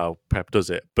is just how Pep does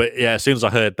it. But yeah, as soon as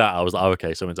I heard that, I was like,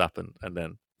 okay, something's happened. And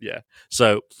then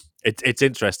so it's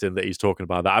interesting that he's talking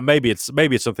about that. And maybe it's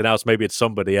something else. Maybe it's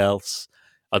somebody else.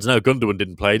 I don't know. Gundogan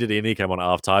didn't play, did he? And he came on at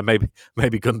half time. Maybe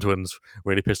Gundogan's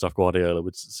really pissed off Guardiola,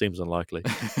 which seems unlikely.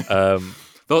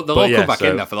 They'll all come back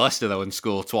in there for Leicester, though, and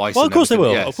score twice. Well, of course they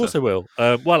will. Of course they will.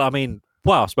 I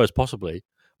suppose possibly.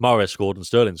 Mahrez scored and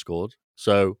Sterling scored.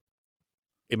 So,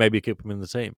 it maybe keep him in the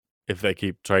team if they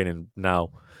keep training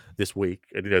now this week,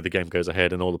 and the game goes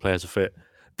ahead and all the players are fit.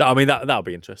 That'll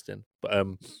be interesting. But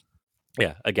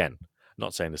yeah, again,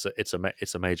 not saying it's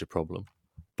a major problem,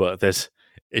 but it's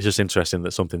just interesting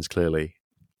that something's clearly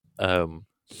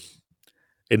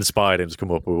inspired him to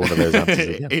come up with one of those answers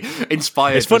again.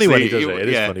 Inspired. It's funny when he does it. It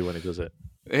is funny when he does it.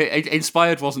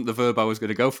 Inspired wasn't the verb I was going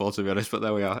to go for, to be honest, but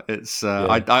there we are. It's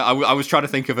I was trying to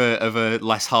think of a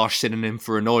less harsh synonym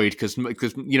for annoyed, because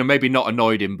maybe not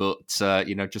annoyed him, but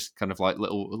just kind of like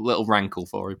little rankle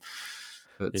for him.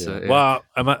 But, Well,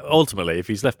 ultimately, if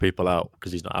he's left people out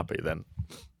because he's not happy, then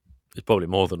it's probably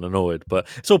more than annoyed. But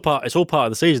it's all part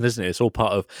of the season, isn't it? It's all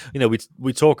part of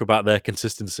we talk about their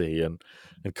consistency and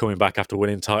coming back after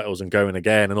winning titles and going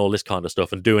again and all this kind of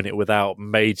stuff and doing it without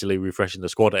majorly refreshing the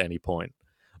squad at any point.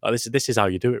 This is how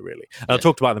you do it, really. And I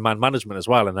talked about the man management as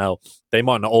well, and how they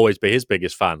might not always be his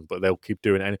biggest fan, but they'll keep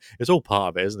doing it. It's all part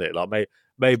of it, isn't it? Like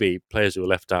maybe players who are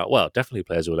left out, well, definitely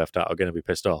players who are left out are going to be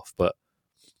pissed off, but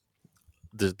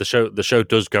the show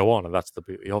does go on, and that's the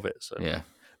beauty of it. So yeah,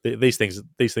 these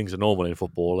things are normal in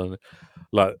football, and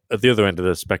like at the other end of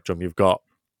the spectrum, you've got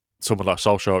someone like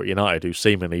Solskjaer at United who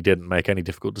seemingly didn't make any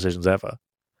difficult decisions ever.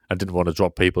 And didn't want to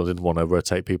drop people, didn't want to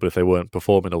rotate people if they weren't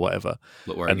performing or whatever.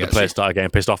 And the players started getting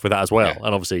pissed off with that as well. Yeah.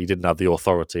 And obviously he didn't have the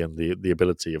authority and the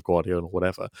ability of Guardiola or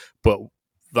whatever. But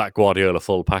that Guardiola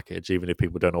full package, even if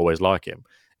people don't always like him,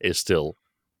 is still,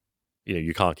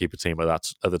 you can't keep a team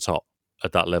at the top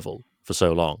at that level for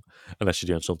so long unless you're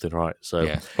doing something right. So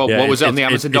yeah. Well, what was it on the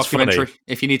Amazon documentary? Funny.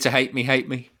 If you need to hate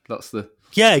me. That's the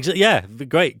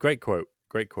Great quote.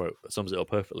 Great quote. That sums it up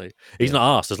perfectly. He's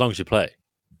not asked as long as you play.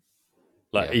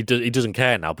 He doesn't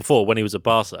care now. Before, when he was at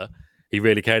Barca, he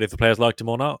really cared if the players liked him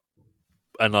or not.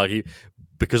 And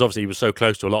because obviously he was so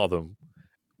close to a lot of them,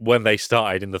 when they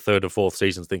started in the third or fourth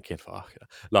seasons thinking, fuck,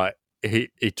 he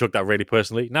took that really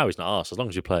personally. Now he's not asked. As long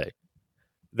as you play,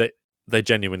 they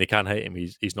genuinely can hate him.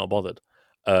 He's not bothered.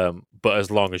 But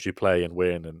as long as you play and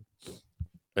win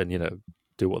and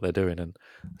do what they're doing, and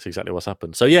that's exactly what's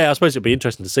happened. So yeah, I suppose it'd be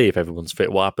interesting to see if everyone's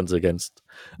fit. What happens against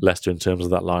Leicester in terms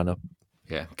of that lineup?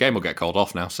 Yeah, game will get called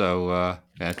off now, so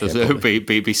it'll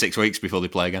be 6 weeks before they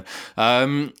play again.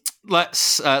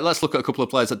 Let's look at a couple of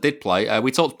players that did play.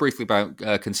 We talked briefly about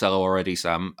Cancelo already,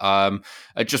 Sam.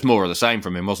 Just more of the same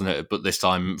from him, wasn't it? But this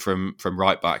time from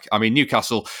right back. I mean,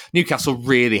 Newcastle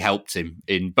really helped him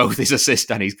in both his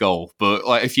assist and his goal. But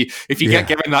if you get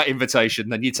given that invitation,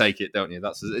 then you take it, don't you?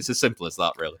 It's as simple as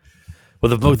that, really.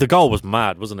 Well, the goal was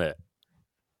mad, wasn't it?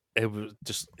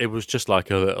 It was just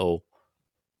like a little.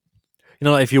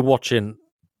 If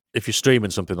you're streaming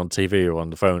something on TV or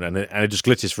on the phone and it just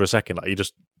glitches for a second, you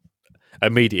just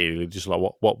immediately just like,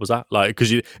 what was that?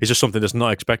 Because it's just something that's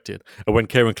not expected. And when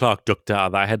Kieran Clark ducked out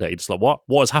of that header, you're just like, what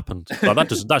has happened?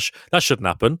 That shouldn't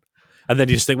happen. And then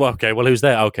you just think, who's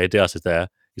there? Okay, Diaz is there.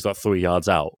 He's like 3 yards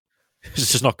out.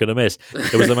 He's just not going to miss.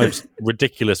 It was the most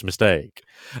ridiculous mistake.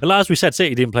 And as we said,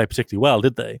 City didn't play particularly well,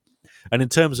 did they? And in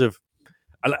terms of,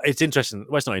 it's interesting.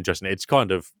 Well, it's not interesting. It's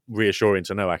kind of reassuring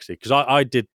to know, actually, because I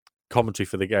did commentary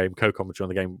for the game, co-commentary on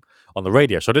the game on the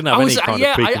radio, so I didn't have any kind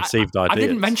of preconceived ideas. I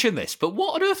didn't mention this, but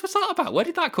what on earth was that about? Where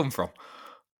did that come from?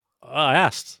 I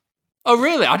asked. Oh,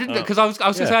 really? I didn't, because I was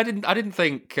going to say I didn't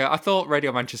think. I thought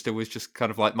Radio Manchester was just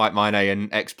kind of like Mike Mine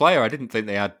and ex-player. I didn't think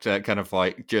they had kind of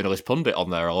like journalist pundit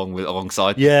on there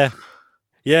alongside. Yeah.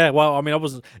 Well, I mean, I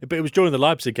wasn't, but it was during the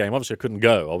Leipzig game. Obviously, I couldn't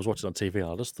go. I was watching on TV, and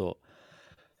I just thought.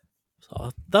 I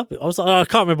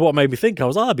can't remember what made me think. I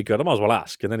was like, that'd be good. I might as well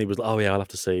ask. And then he was like, oh yeah, I'll have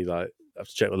to see. I have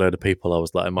to check with a load of people. I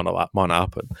was like, it might not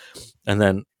happen. And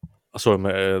then I saw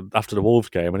him after the Wolves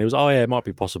game, and he was, oh yeah, it might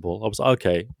be possible. I was like,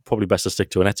 okay, probably best to stick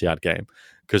to an Etihad game,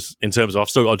 because in terms of I've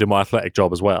still got to do my athletic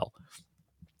job as well,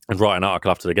 and write an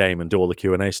article after the game and do all the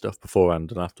Q&A stuff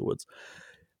beforehand and afterwards.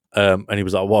 And he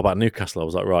was like, what about Newcastle? I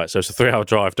was like, right, so it's a 3-hour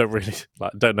drive.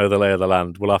 Don't know the lay of the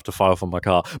land. We'll have to file from my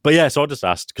car. But yeah, so I just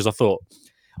asked because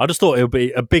I just thought it would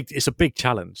be it's a big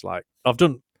challenge. Like, I've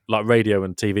done like radio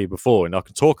and TV before, and I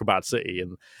can talk about City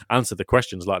and answer the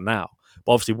questions like now.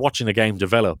 But obviously watching a game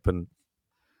develop and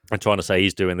trying to say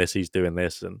he's doing this,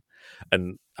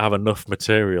 and have enough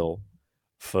material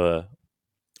for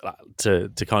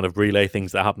to kind of relay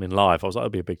things that happen in live, I was like,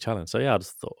 that'd be a big challenge. So yeah, I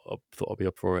just thought I'd be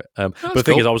up for it. But the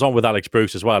thing is, I was on with Alex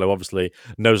Bruce as well, who obviously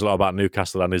knows a lot about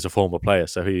Newcastle and is a former player.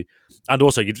 So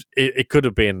it could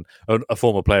have been a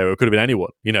former player, or it could have been anyone.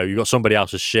 You got somebody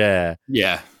else to share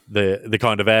the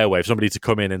kind of airwave, somebody to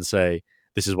come in and say,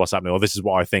 this is what's happening, or this is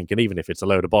what I think. And even if it's a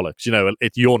load of bollocks,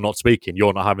 you're not speaking,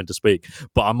 you're not having to speak.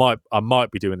 But I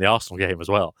might be doing the Arsenal game as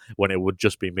well, when it would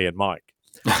just be me and Mike.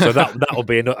 So that will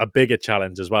be a bigger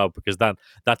challenge as well, because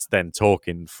that's then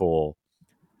talking for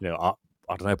I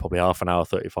don't know, probably half an hour,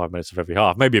 35 minutes of every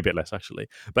half, maybe a bit less actually.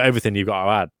 But everything you've got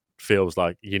to add feels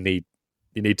like you need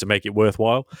to make it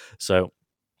worthwhile. So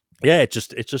yeah, it's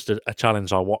just a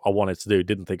challenge I wanted to do.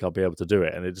 Didn't think I'd be able to do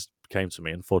it, and it just came to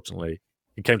me. Unfortunately,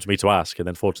 it came to me to ask, and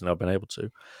then fortunately I've been able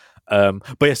to.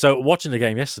 But yeah, so watching the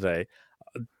game yesterday,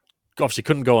 obviously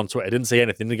couldn't go on Twitter, didn't see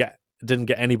anything, didn't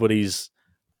get anybody's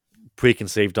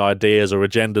preconceived ideas or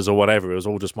agendas or whatever. It was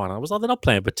all just mine. I was like, they're not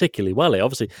playing particularly well here.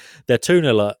 Obviously, they're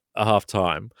 2-0 at half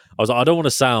time. I was like, I don't want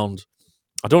to sound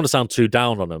too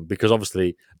down on them, because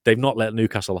obviously they've not let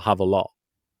Newcastle have a lot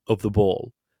of the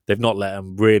ball. They've not let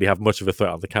them really have much of a threat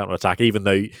on the counter attack, even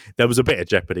though there was a bit of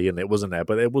jeopardy and it wasn't there,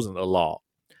 but it wasn't a lot.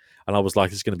 And I was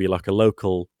like, it's going to be like a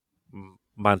local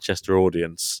Manchester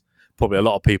audience, probably a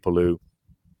lot of people who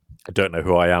don't know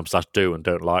who I am / do and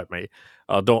don't like me.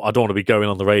 I don't want to be going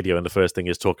on the radio and the first thing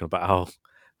is talking about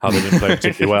how they didn't play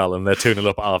particularly well and they're 2-0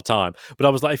 up at half time. But I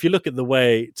was like, if you look at the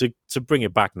way to bring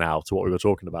it back now to what we were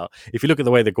talking about, if you look at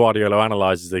the way that Guardiola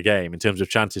analyzes the game in terms of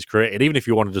chances created, even if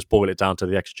you want to just boil it down to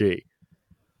the XG,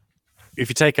 if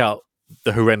you take out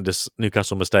the horrendous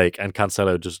Newcastle mistake and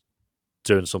Cancelo just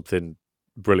doing something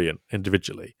brilliant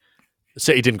individually,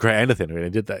 City didn't create anything really,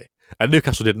 did they? And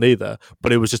Newcastle didn't either,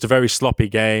 but it was just a very sloppy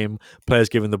game, players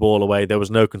giving the ball away, there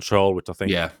was no control, which I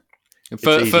think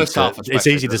first half it's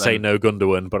easy to say no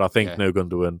Gundogan, but I think no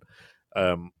Gundogan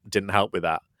didn't help with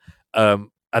that. And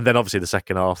then obviously the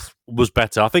second half was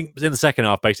better. I think in the second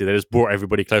half basically they just brought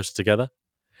everybody closer together,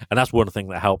 and that's one thing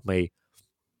that helped me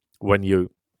when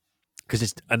you,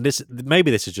 because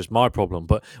maybe this is just my problem,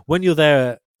 but when you're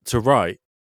there to write,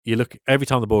 you look every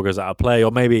time the ball goes out of play, or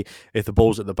maybe if the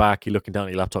ball's at the back, you're looking down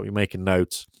at your laptop, you're making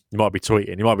notes, you might be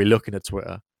tweeting, you might be looking at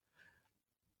Twitter,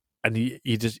 and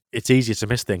you just, it's easier to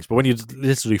miss things. But when you're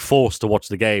literally forced to watch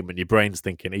the game and your brain's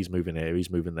thinking, he's moving here, he's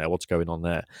moving there, what's going on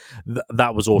there?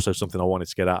 That was also something I wanted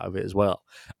to get out of it as well.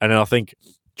 And then I think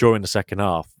during the second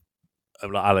half,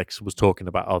 like Alex was talking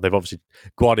about,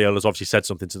 Guardiola's obviously said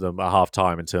something to them at half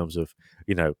time in terms of,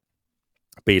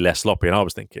 be less sloppy. And I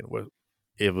was thinking, well,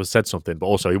 it was said something, but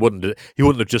also he wouldn't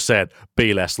have just said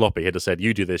be less sloppy. He'd have said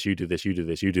you do this, you do this, you do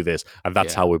this, you do this, and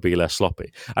that's how we'll be less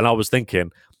sloppy. And I was like,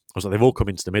 they've all come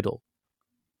into the middle.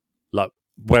 Like,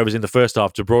 whereas in the first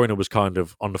half, De Bruyne was kind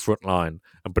of on the front line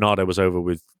and Bernardo was over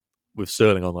with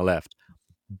Sterling on the left.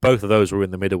 Both of those were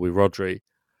in the middle with Rodri.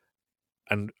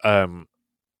 And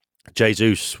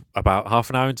Jesus, about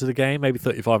half an hour into the game, maybe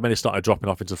 35 minutes, started dropping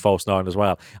off into false nine as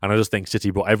well. And I just think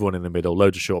City brought everyone in the middle,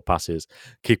 loads of short passes,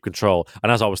 keep control.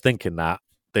 And as I was thinking that,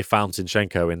 they found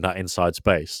Zinchenko in that inside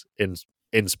space, in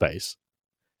space,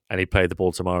 and he played the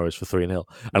ball to Mahrez for 3-0.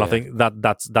 And I think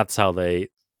that's how they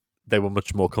were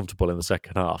much more comfortable in the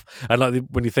second half. And like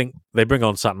when you think they bring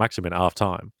on Saint-Maximin at half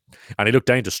time, and he looked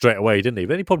dangerous straight away, didn't he?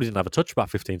 But then he probably didn't have a touch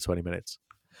about 15-20 minutes.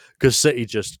 Because City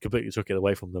just completely took it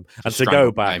away from them. And to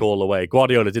go back all the way,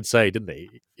 Guardiola did say, didn't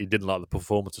he? He didn't like the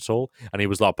performance at all. And he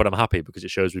was like, but I'm happy because it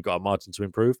shows we've got a margin to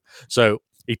improve. So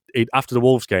he after the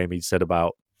Wolves game, he said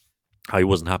about how he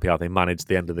wasn't happy how they managed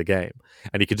the end of the game.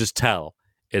 And you could just tell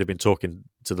it had been talking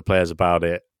to the players about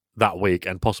it that week,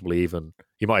 and possibly even,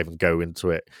 he might even go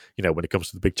into it, when it comes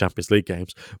to the big Champions League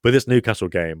games. But this Newcastle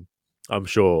game, I'm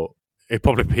sure it'd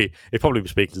probably be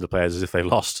speaking to the players as if they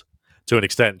lost. To an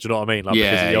extent, do you know what I mean?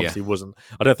 Because he obviously wasn't.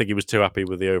 I don't think he was too happy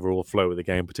with the overall flow of the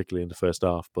game, particularly in the first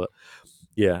half. But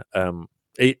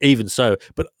even so.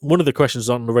 But one of the questions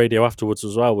on the radio afterwards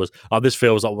as well was, this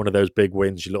feels like one of those big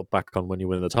wins you look back on when you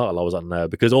win the title. I was like, no,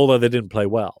 because although they didn't play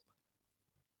well,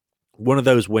 one of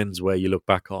those wins where you look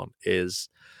back on is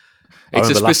it's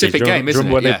a specific game,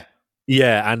 isn't it?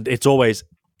 And it's always,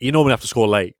 you normally have to score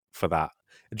late for that.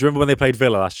 Do you remember when they played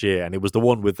Villa last year, and it was the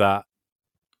one with that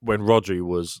when Rodri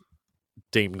was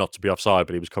deemed not to be offside,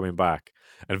 but he was coming back,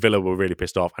 and Villa were really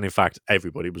pissed off, and in fact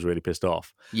everybody was really pissed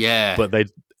off.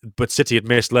 But City had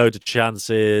missed loads of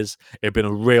chances. It had been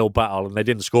a real battle, and they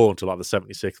didn't score until like the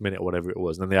 76th minute or whatever it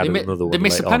was, and then they added another one. They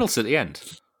missed a penalty at the end.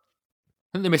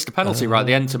 I think they missed a penalty right at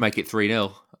the end to make it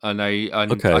 3-0, and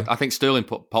I think Sterling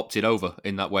popped it over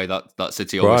in that way that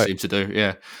City always seem to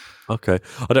do. Okay,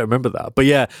 I don't remember that, but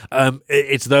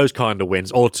it's those kind of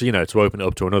wins, or to open it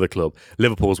up to another club.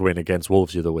 Liverpool's win against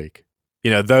Wolves the other week.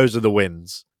 Those are the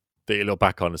wins that you look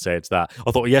back on and say it's that.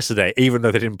 I thought yesterday, even though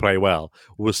they didn't play well,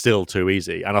 was still too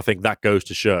easy, and I think that goes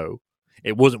to show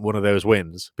it wasn't one of those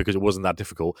wins because it wasn't that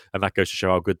difficult, and that goes to show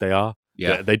how good they are.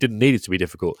 Yeah, they didn't need it to be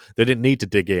difficult. They didn't need to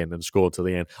dig in and score to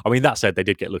the end. I mean, that said, they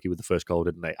did get lucky with the first goal,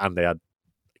 didn't they? And they had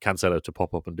Cancelo to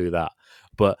pop up and do that,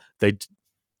 but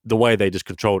the way they just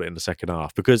controlled it in the second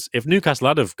half. Because if Newcastle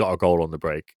had have got a goal on the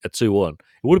break at 2-1, it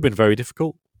would have been very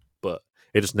difficult. But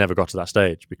it just never got to that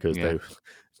stage because they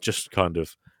just kind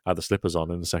of had the slippers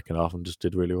on in the second half and just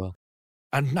did really well.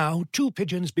 And now, two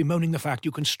pigeons bemoaning the fact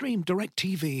you can stream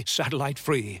DirecTV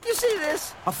satellite-free. You see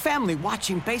this? A family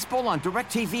watching baseball on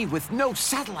DirecTV with no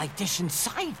satellite dish in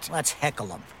sight. Let's heckle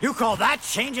them. You call that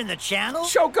changing the channel?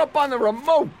 Choke up on the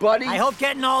remote, buddy. I hope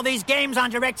getting all these games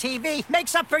on DirecTV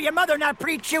makes up for your mother not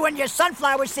pre-chewing your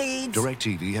sunflower seeds.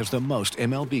 DirecTV has the most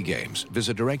MLB games.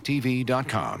 Visit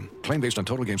DirecTV.com. Claim based on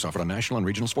total games offered on national and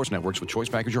regional sports networks with choice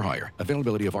package or higher.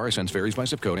 Availability of RSNs varies by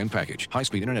zip code and package.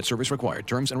 High-speed internet service required.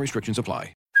 Terms and restrictions apply.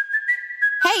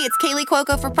 Hey, it's Kaylee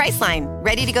Cuoco for Priceline.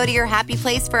 Ready to go to your happy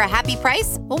place for a happy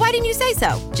price? Well, why didn't you say so?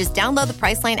 Just download the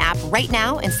Priceline app right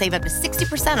now and save up to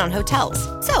 60% on hotels.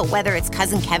 So whether it's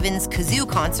Cousin Kevin's Kazoo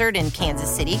Concert in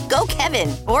Kansas City, go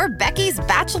Kevin, or Becky's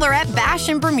Bachelorette Bash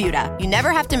in Bermuda, you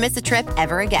never have to miss a trip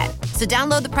ever again. So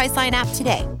download the Priceline app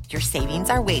today. Your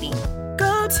savings are waiting.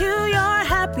 Go to your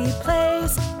happy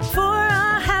place for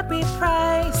a happy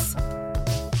price.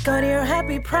 Go to your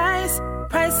happy price,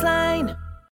 Priceline.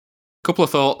 Couple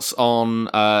of thoughts on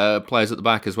players at the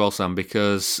back as well, Sam,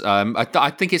 because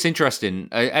I think it's interesting.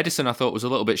 Edison, I thought, was a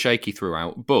little bit shaky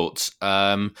throughout, but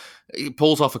he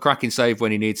pulls off a cracking save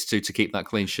when he needs to keep that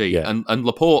clean sheet. Yeah. And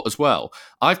Laporte as well.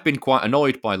 I've been quite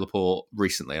annoyed by Laporte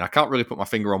recently, and I can't really put my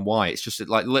finger on why. It's just that,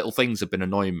 like, little things have been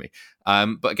annoying me.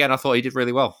 But again, I thought he did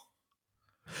really well.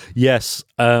 Yes.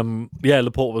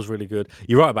 Laporte was really good.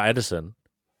 You're right about Edison,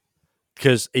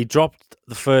 because he dropped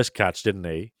the first catch, didn't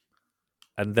he?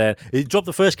 And then he dropped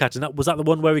the first catch, and was that the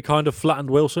one where he kind of flattened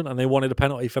Wilson and they wanted a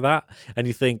penalty for that? And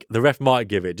you think the ref might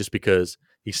give it just because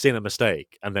he's seen a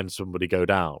mistake and then somebody go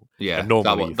down. Yeah, and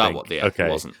normally it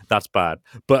wasn't. That's bad.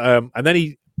 But and then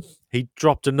he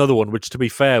dropped another one, which to be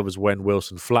fair was when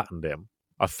Wilson flattened him.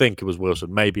 I think it was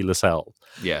Wilson, maybe Lascelles.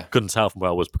 Yeah. Couldn't tell from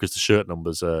where it was because the shirt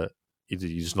numbers, you're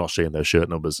just not seeing those shirt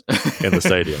numbers in the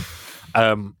stadium.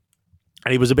 And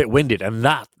he was a bit winded, and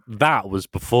that was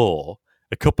before.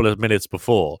 A couple of minutes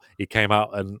before he came out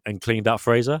and cleaned out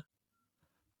Fraser.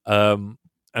 And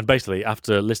basically,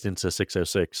 after listening to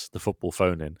 606, the football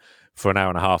phone-in, for an hour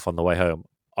and a half on the way home,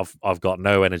 I've got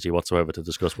no energy whatsoever to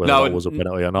discuss whether that was a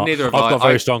penalty or not. I've got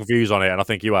very strong views on it, and I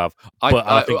think you have. But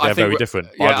I think they're very different.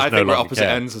 Yeah, I think we're opposite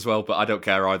ends as well, but I don't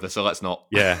care either, so let's not.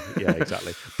 Yeah,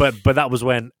 exactly. But that was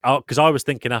when, because I was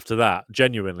thinking after that,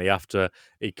 genuinely, after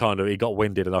he got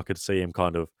winded and I could see him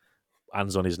kind of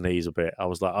hands on his knees a bit. I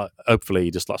was like, hopefully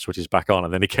he just like switches back on,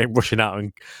 and then he came rushing out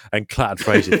and clattered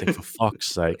Fraser. Think, for fuck's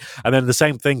sake! And then the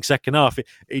same thing second half.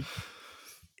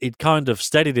 He'd kind of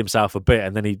steadied himself a bit,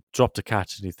 and then he dropped a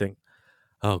catch, and you think,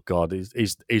 oh god,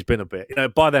 he's been a bit.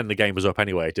 By then the game was up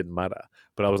anyway. It didn't matter.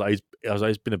 But I was like,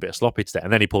 he's been a bit sloppy today,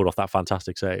 and then he pulled off that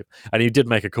fantastic save, and he did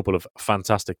make a couple of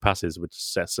fantastic passes, which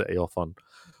set City off on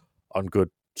good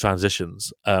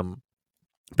transitions.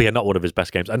 But yeah, not one of his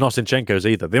best games. And not Zinchenko's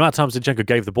either. The amount of times Zinchenko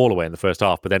gave the ball away in the first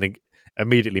half, but then he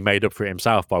immediately made up for it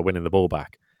himself by winning the ball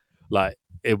back. Like,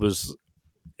 it was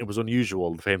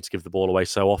unusual for him to give the ball away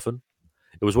so often.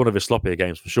 It was one of his sloppier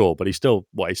games for sure, but he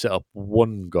set up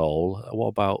one goal. What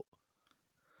about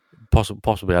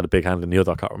possibly had a big hand in the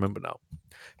other? I can't remember now.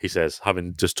 He says,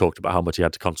 having just talked about how much he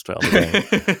had to concentrate on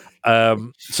the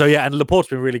game. So yeah, and Laporte's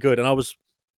been really good. And I was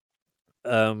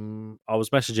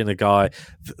messaging a guy,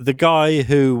 the guy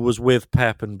who was with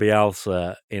Pep and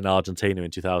Bielsa in Argentina in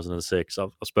 2006. I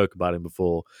spoke about him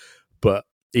before, but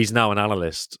he's now an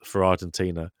analyst for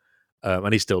Argentina,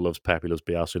 and he still loves Pep. He loves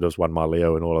Bielsa. He loves Juan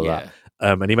Mario and all of that.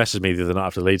 And he messaged me the other night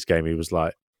after the Leeds game. He was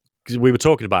like, because we were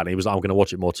talking about it, and he was like, I'm going to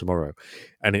watch it more tomorrow.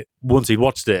 And once he'd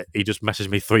watched it, he just messaged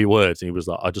me 3 words, and he was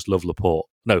like, I just love Laporte.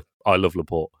 No, I love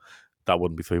Laporte. That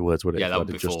wouldn't be 3 words, would it? Yeah, that would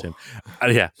be just 4. him.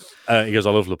 And he goes,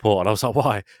 I love Laporte. And I was like,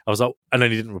 why? I was like, and then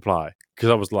he didn't reply because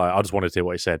I was like, I just wanted to hear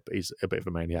what he said, but he's a bit of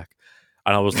a maniac.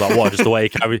 And I was like, what? Just the way he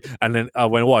carries, and then I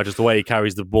went, what? Just the way he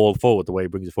carries the ball forward, the way he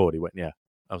brings it forward. He went, yeah.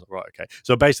 I was like, right, okay.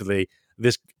 So basically,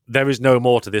 there is no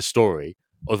more to this story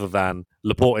other than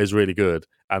Laporte is really good,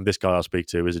 and this guy I speak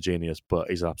to is a genius, but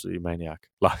he's an absolute maniac.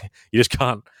 Like, you just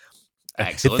can't.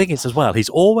 Excellent. The thing is, as well, he's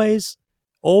always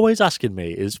asking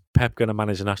me, is Pep going to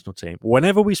manage the national team?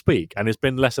 Whenever we speak, and it's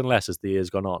been less and less as the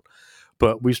year's gone on,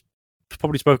 but we've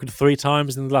probably spoken 3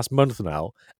 times in the last month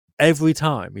now. Every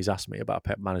time he's asked me about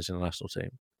Pep managing the national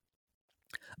team.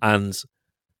 And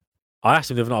I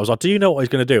asked him the other night, I was like, do you know what he's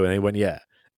going to do? And he went, yeah.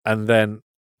 And then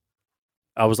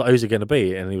I was like, who's it going to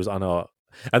be? And he was, I know.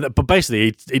 But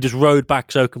basically, he just rode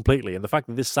back so completely. And the fact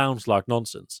that this sounds like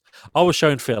nonsense, I was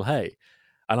showing Phil Hay,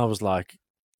 and I was like,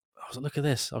 look at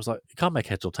this. I was like, you can't make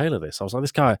heads or tail of this. I was like,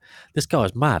 this guy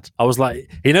is mad. I was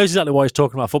like, he knows exactly what he's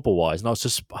talking about football wise. And I was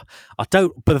just, but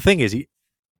the thing is,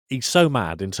 he's so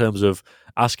mad in terms of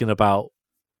asking about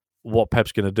what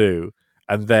Pep's going to do,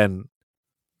 and then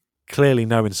clearly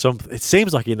knowing something. It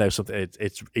seems like he knows something.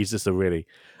 He's just a really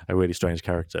strange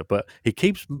character. But he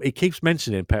keeps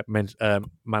mentioning Pep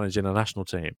managing a national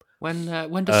team. When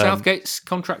does Southgate's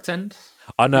contract end?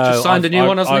 I know. He just signed a new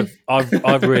one, hasn't he?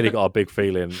 I've really got a big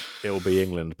feeling it will be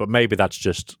England, but maybe that's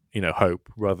just hope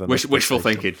rather than wishful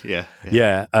thinking. Yeah.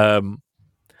 Yeah.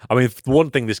 I mean,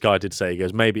 one thing this guy did say, he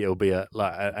goes, maybe it'll be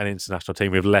an international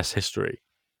team with less history.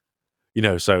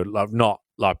 So like not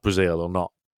like Brazil or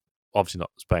not, obviously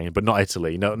not Spain, but not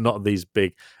Italy. Not these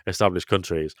big established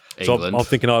countries. England. So I'm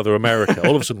thinking either America.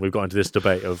 All of a sudden, we've got into this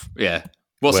debate of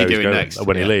what's he doing next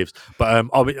when he leaves. But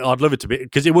I'd love it to be,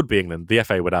 because it would be England. The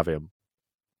FA would have him.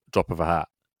 Drop of a hat,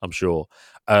 I'm sure.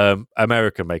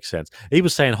 America makes sense. He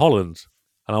was saying Holland,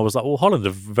 and I was like, well, Holland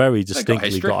have very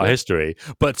distinctly got a history.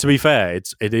 But to be fair,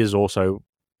 it is also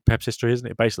Pep's history, isn't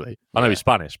it? Basically, I know he's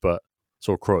Spanish, but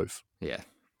so Cruyff. Yeah,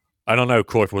 and I know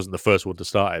Cruyff wasn't the first one to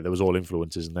start it. There was all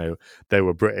influences, and they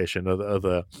were British and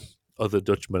other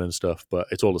Dutchmen and stuff, but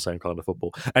it's all the same kind of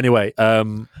football. Anyway,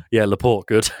 Laporte,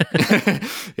 good.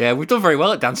 Yeah, we've done very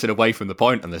well at dancing away from the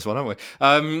point on this one, haven't we?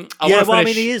 I mean,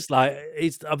 he is like,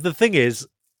 the thing is,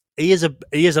 he is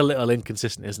a little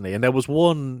inconsistent, isn't he? And there was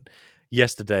one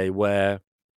yesterday where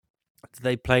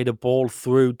they played a ball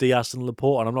through Diaz and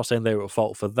Laporte, and I'm not saying they were at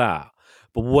fault for that,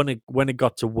 but when it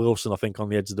got to Wilson, I think on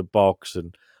the edge of the box,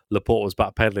 and Laporte was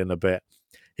backpedaling a bit,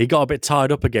 he got a bit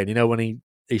tied up again. When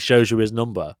he shows you his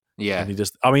number. Yeah. And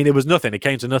it was nothing. It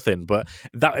came to nothing, but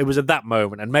it was at that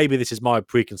moment, and maybe this is my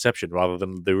preconception rather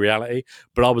than the reality,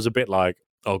 but I was a bit like,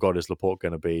 oh God, is Laporte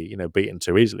going to be, beaten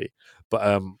too easily?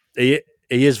 But he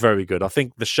is very good. I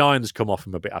think the shine's come off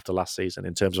him a bit after last season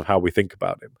in terms of how we think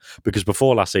about him, because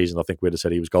before last season, I think we'd have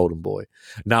said he was golden boy.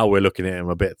 Now we're looking at him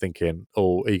a bit thinking,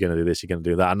 oh, are you going to do this? Are you going to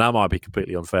do that? And that might be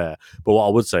completely unfair. But what I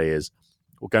would say is,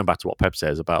 going back to what Pep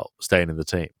says about staying in the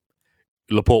team,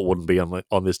 Laporte wouldn't be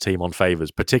on this team on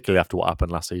favours, particularly after what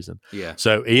happened last season. Yeah.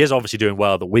 So he is obviously doing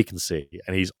well that we can see,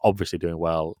 and he's obviously doing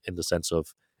well in the sense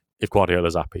of, if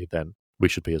Guardiola's happy, then we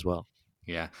should be as well.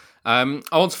 Yeah. I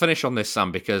want to finish on this,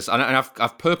 Sam, because and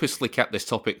I've purposely kept this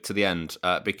topic to the end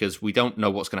because we don't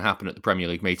know what's going to happen at the Premier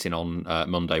League meeting on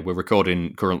Monday. We're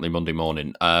recording currently Monday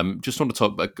morning. Just want to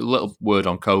talk a little word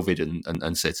on COVID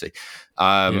and City,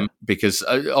 because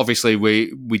obviously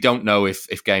we don't know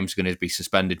if games are going to be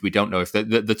suspended. We don't know if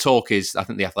the talk is. I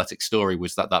think the Athletic story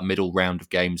was that middle round of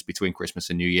games between Christmas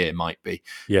and New Year might be.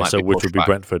 Yeah, so which would be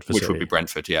Brentford for Which City. would be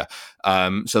Brentford, yeah.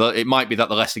 So it might be that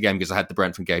the Leicester game goes ahead, the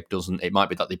Brentford game doesn't. It might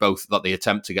be that they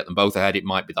attempt to get them both ahead. It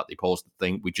might be that they pause the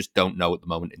thing. We just don't know at the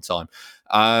moment in time.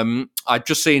 I've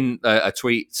just seen a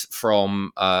tweet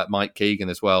from Mike Keegan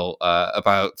as well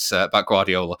about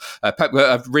Guardiola.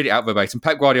 I've read it out verbatim.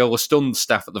 Pep Guardiola stunned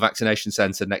staff at the vaccination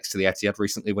centre next to the Etihad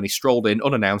recently when he strolled in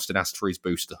unannounced and asked for his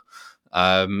booster.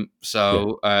 That's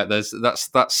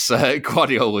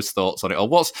Guardiola's thoughts on it. Or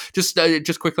what's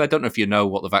just quickly, I don't know if you know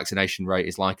what the vaccination rate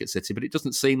is like at City, but it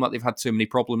doesn't seem like they've had too many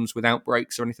problems with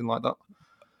outbreaks or anything like that.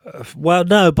 Well,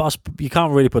 no, but you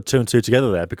can't really put two and two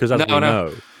together there, because as we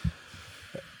know,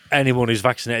 anyone who's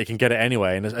vaccinated can get it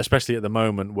anyway, and especially at the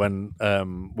moment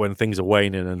when things are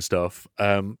waning and stuff.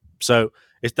 So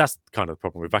that's kind of the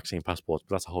problem with vaccine passports,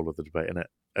 but that's a whole other debate, isn't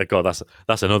it? God,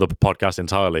 that's another podcast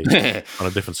entirely on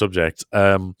a different subject.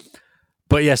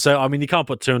 But yeah, so I mean, you can't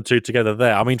put two and two together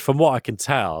there. I mean, from what I can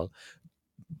tell,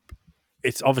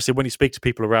 it's obviously when you speak to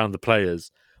people around the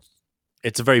players,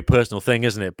 it's a very personal thing,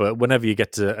 isn't it? But whenever you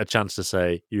get a chance to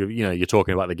say, you're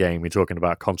talking about the game, you're talking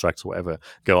about contracts or whatever,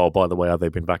 go, oh, by the way, have they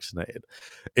been vaccinated?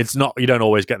 It's not, you don't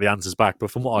always get the answers back, but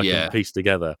from what I can piece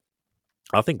together,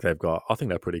 I think they're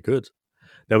pretty good.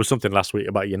 There was something last week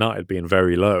about United being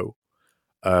very low.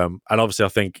 And obviously I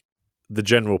think the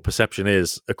general perception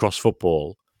is across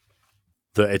football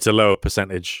that it's a lower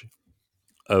percentage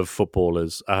of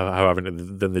footballers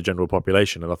than the general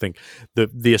population, and I think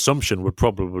the assumption would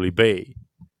probably be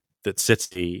that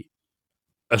City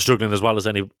are struggling as well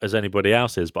as anybody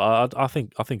else is. But I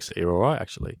think City are all right,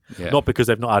 actually. Not because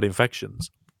they've not had infections,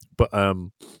 but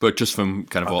just from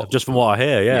kind of what I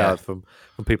hear, from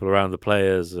people around the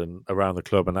players and around the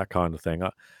club and that kind of thing.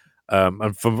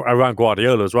 And from around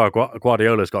Guardiola as well.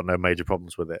 Guardiola's got no major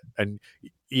problems with it. And,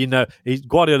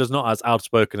 Guardiola's not as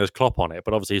outspoken as Klopp on it,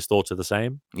 but obviously his thoughts are the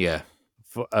same. Yeah.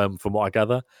 From what I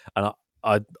gather. And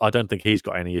I don't think he's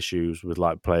got any issues with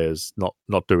like players not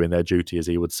doing their duty as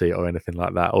he would see it or anything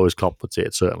like that. Or as Klopp would see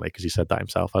it, certainly, because he said that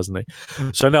himself, hasn't he?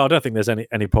 So, no, I don't think there's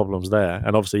any problems there.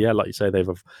 And obviously, like you say, they've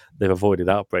avoided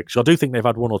outbreaks. So I do think they've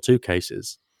had one or two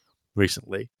cases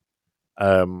recently.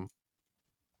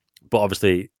 But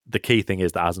obviously, the key thing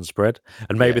is that hasn't spread.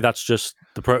 And maybe that's just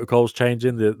the protocols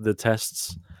changing, the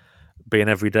tests being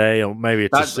every day, or maybe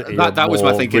it's just that was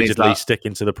my thinking. Rigidly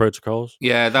sticking to the protocols.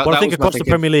 Yeah, but I think across the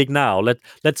Premier League now,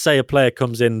 let's say a player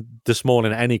comes in this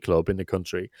morning at any club in the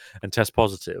country and tests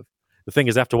positive. The thing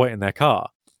is, they have to wait in their car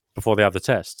before they have the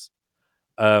tests.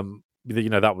 That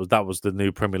was the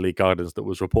new Premier League guidance that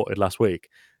was reported last week.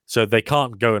 So they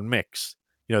can't go and mix.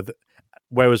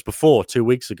 Whereas before 2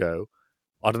 weeks ago,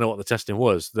 I don't know what the testing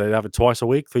was. They have it twice a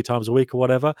week, 3 times a week, or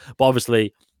whatever. But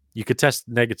obviously, you could test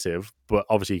negative, but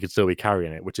obviously you could still be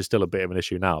carrying it, which is still a bit of an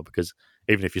issue now, because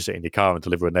even if you sit in your car and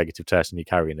deliver a negative test and you're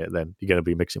carrying it, then you're going to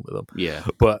be mixing with them. Yeah.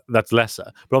 But that's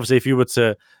lesser. But obviously, if you were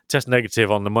to test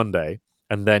negative on the Monday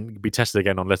and then be tested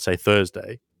again on, let's say,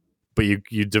 Thursday, but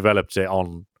you developed it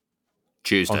on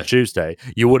Tuesday,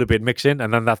 you would have been mixing,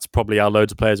 and then that's probably how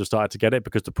loads of players have started to get it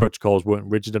because the protocols weren't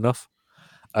rigid enough.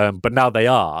 But now they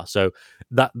are, so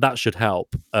that should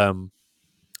help.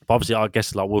 But obviously, I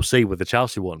guess we'll see with the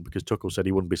Chelsea one, because Tuchel said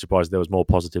he wouldn't be surprised if there was more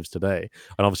positives today.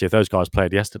 And obviously, if those guys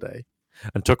played yesterday,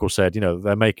 and Tuchel said,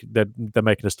 they're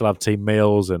making us still have team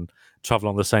meals and travel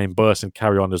on the same bus and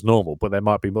carry on as normal, but there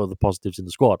might be more of the positives in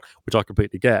the squad, which I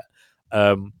completely get.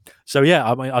 So yeah,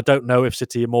 I mean, I don't know if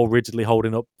City are more rigidly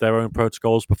holding up their own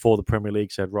protocols before the Premier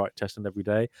League said, right, testing every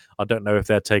day. I don't know if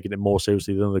they're taking it more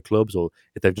seriously than other clubs, or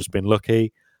if they've just been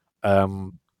lucky.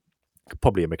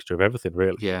 Probably a mixture of everything,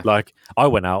 really. Yeah. Like, I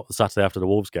went out the Saturday after the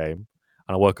Wolves game,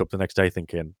 and I woke up the next day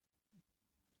thinking,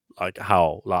 like,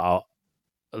 how, like,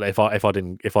 if I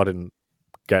didn't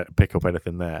pick up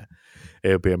anything there,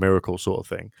 it would be a miracle, sort of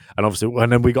thing. And obviously, and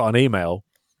then we got an email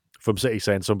from City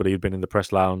saying somebody who'd been in the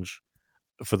press lounge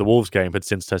for the Wolves game had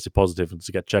since tested positive and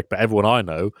to get checked. But everyone I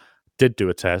know did do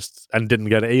a test and didn't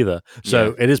get it either.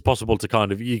 So it is possible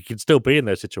to you can still be in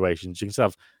those situations. You can still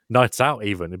have nights out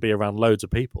even and be around loads of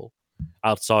people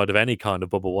outside of any kind of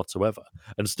bubble whatsoever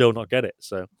and still not get it.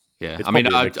 So yeah, it's a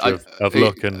mixture of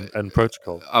luck and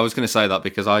protocol. I was going to say that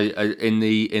because in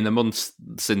the months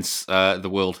since the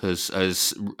world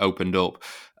has opened up,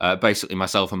 basically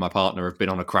myself and my partner have been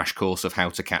on a crash course of how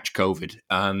to catch COVID,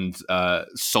 and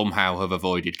somehow have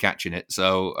avoided catching it.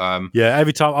 So yeah,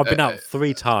 every time I've been out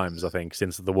 3 times, I think,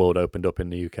 since the world opened up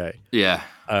in the UK. Yeah,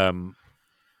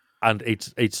 and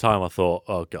each time I thought,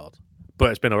 oh god, but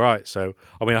it's been all right. So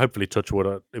I mean, hopefully, touch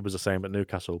wood, it was the same at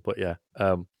Newcastle. But yeah.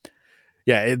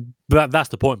 That's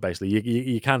the point. Basically,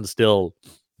 you can still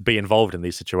be involved in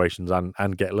these situations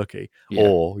and get lucky,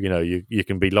 or you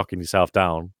can be locking yourself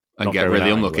down and get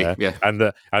really unlucky. Yeah, and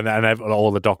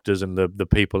all the doctors and the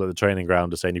people at the training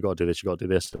ground are saying you've got to do this, you've got to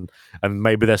do this, and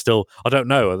maybe they're still. I don't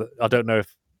know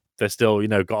if they're still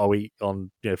got to eat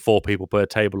on 4 people per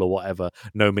table or whatever.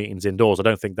 No meetings indoors. I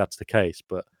don't think that's the case,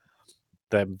 but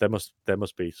there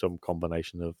must be some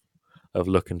combination of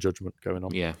luck and judgment going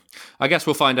on. Yeah, I guess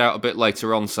we'll find out a bit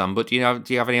later on, Sam. But do you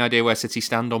have any idea where City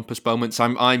stand on postponements?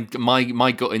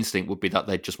 My gut instinct would be that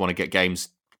they just want to get games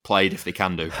played if they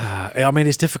can do. I mean,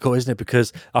 it's difficult, isn't it?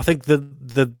 Because I think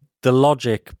the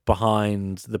logic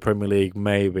behind the Premier League,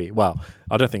 maybe. Well,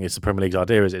 I don't think it's the Premier League's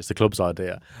idea, is it? It's the club's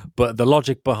idea. But the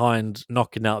logic behind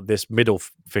knocking out this middle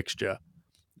fixture,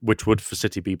 which would for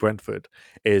City be Brentford,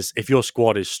 is if your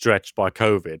squad is stretched by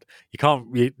COVID, you can't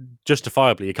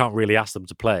really ask them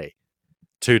to play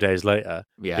 2 days later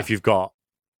if you've got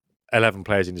 11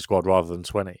 players in your squad rather than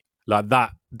 20. Like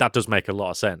that does make a lot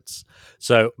of sense.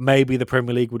 So maybe the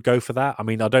Premier League would go for that. I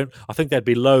mean, I think they'd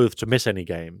be loath to miss any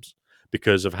games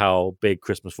because of how big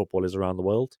Christmas football is around the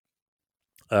world.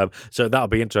 So that'll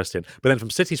be interesting. But then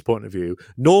from City's point of view,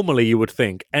 normally you would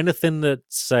think anything that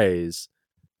says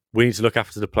we need to look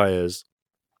after the players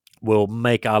will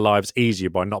make our lives easier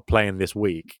by not playing this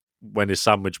week when it's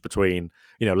sandwiched between,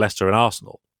 Leicester and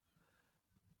Arsenal.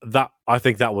 I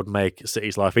think that would make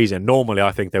City's life easier. Normally,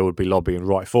 I think they would be lobbying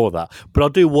right for that. But I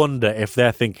do wonder if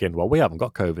they're thinking, well, we haven't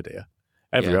got COVID here.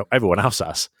 Everyone else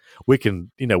has. We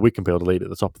can build a lead at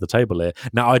the top of the table here.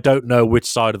 Now, I don't know which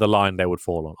side of the line they would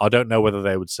fall on. I don't know whether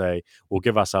they would say, we'll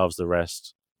give ourselves the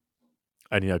rest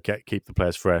and, keep the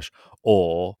players fresh,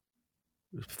 or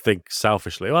think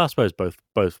selfishly. Well, I suppose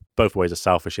both ways are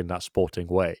selfish in that sporting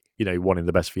way. Wanting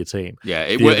the best for your team. Yeah,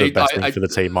 the best thing for the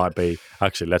team might be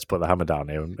actually let's put the hammer down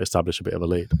here and establish a bit of a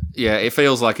lead. Yeah, it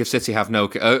feels like if City have no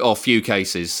or few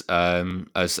cases,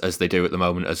 as they do at the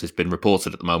moment, as has been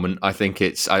reported at the moment, I think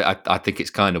it's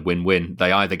kind of win-win.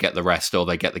 They either get the rest or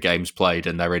they get the games played,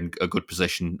 and they're in a good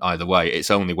position either way. It's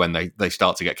only when they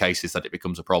start to get cases that it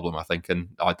becomes a problem, I think, and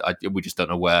we just don't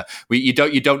know where. You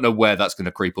don't know where that's going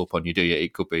to creep up on you, do you?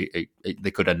 It could be they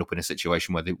could end up in a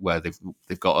situation where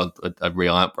they've got a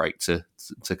real outbreak to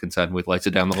contend with later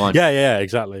down the line. Yeah,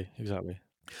 exactly.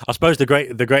 I suppose the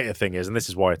greater thing is, and this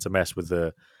is why it's a mess with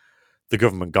the the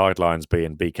government guidelines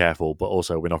being be careful, but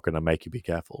also we're not going to make you be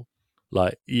careful.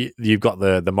 Like you've got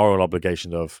the moral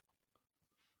obligation of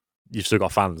you've still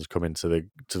got fans coming to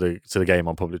the game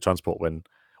on public transport when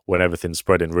everything's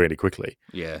spreading really quickly.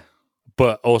 Yeah,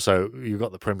 but also you've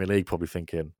got the Premier League probably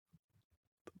thinking,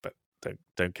 but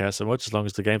don't care so much as long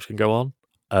as the games can go on.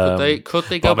 Could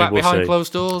they go back behind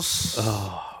closed doors?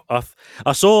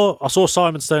 I saw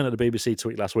Simon Stone at the BBC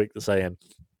tweet last week saying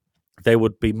they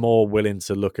would be more willing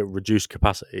to look at reduced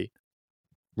capacity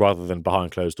rather than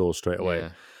behind closed doors straight away. Yeah.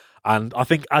 And I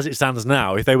think as it stands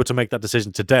now, if they were to make that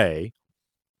decision today,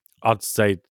 I'd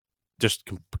say just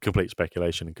complete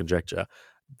speculation and conjecture.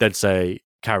 They'd say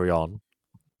carry on.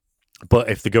 But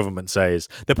if the government says,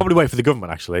 they'll probably wait for the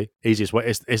government, actually. Easiest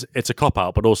way. It's a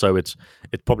cop-out, but also it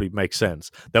probably makes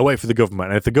sense. They'll wait for the government.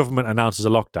 And if the government announces a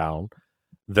lockdown,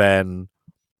 then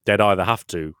they'd either have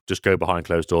to just go behind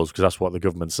closed doors because that's what the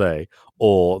government say,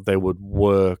 or they would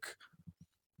work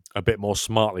a bit more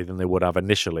smartly than they would have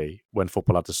initially when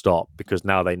football had to stop, because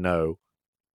now they know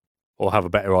or have a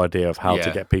better idea of how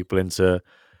to get people into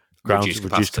grounds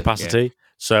with reduced capacity. Yeah.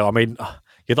 So, I mean,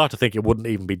 you'd like to think it wouldn't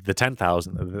even be the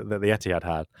 10,000 that the Etihad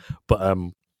had, but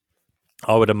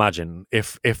I would imagine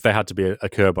if there had to be a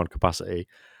curb on capacity,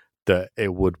 that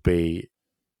it would be,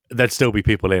 there'd still be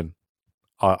people in.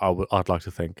 I'd like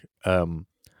to think,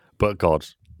 but God,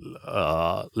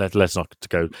 let's not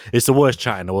go. It's the worst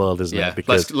chat in the world, isn't it?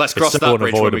 Because let's cross that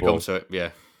bridge when we come to it. Yeah,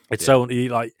 it's so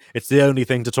it's the only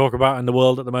thing to talk about in the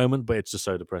world at the moment, but it's just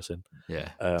so depressing.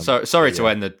 Yeah. Sorry to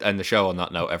end the show on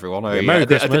that note, everyone. Merry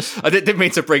Christmas. I didn't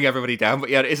mean to bring everybody down, but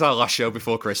yeah, it is our last show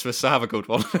before Christmas, so have a good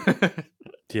one.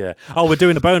 Yeah. Oh, we're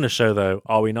doing a bonus show though,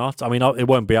 are we not? I mean, it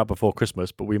won't be out before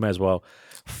Christmas, but we may as well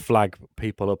flag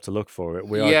people up to look for it.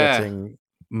 We are getting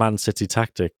Man City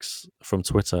Tactics from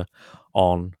Twitter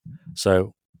on,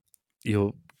 so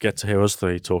you'll get to hear us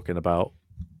three talking about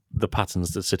the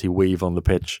patterns that City weave on the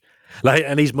pitch.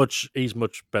 And he's much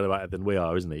better at it than we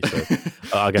are, isn't he? So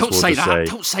I guess Don't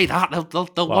say that.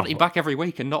 They'll want him back every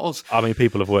week and not us. I mean,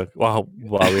 people have worked. Well,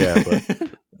 yeah,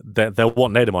 but they'll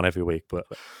want Nedum on every week, but.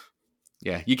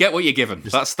 Yeah, you get what you're given.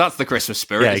 That's the Christmas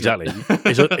spirit. Yeah, exactly.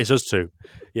 It's us two.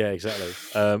 Yeah, exactly.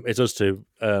 It's us two.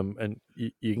 And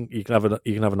you can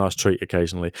have a nice treat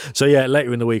occasionally. So yeah,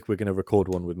 later in the week we're going to record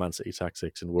one with Man City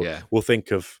Tactics, and we'll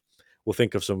think of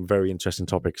some very interesting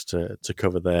topics to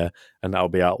cover there, and that'll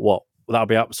be out. That'll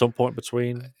be out at some point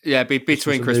between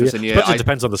between Christmas and New Year. But it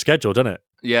depends on the schedule, doesn't it?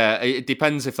 Yeah, it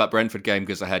depends if that Brentford game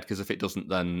goes ahead, because if it doesn't,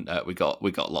 then we got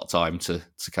a lot of time to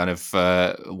kind of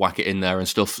whack it in there and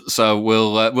stuff. So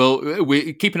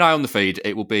we'll keep an eye on the feed.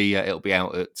 It'll be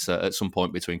out at some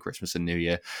point between Christmas and New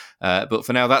Year. But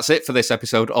for now, that's it for this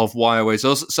episode of Why Always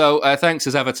Us. So thanks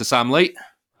as ever to Sam Lee.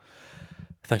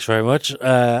 Thanks very much,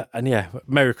 and yeah,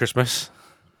 Merry Christmas.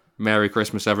 Merry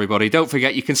Christmas, everybody. Don't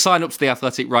forget, you can sign up to The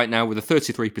Athletic right now with a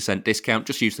 33% discount.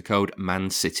 Just use the code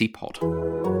ManCityPod.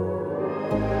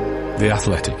 The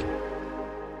Athletic.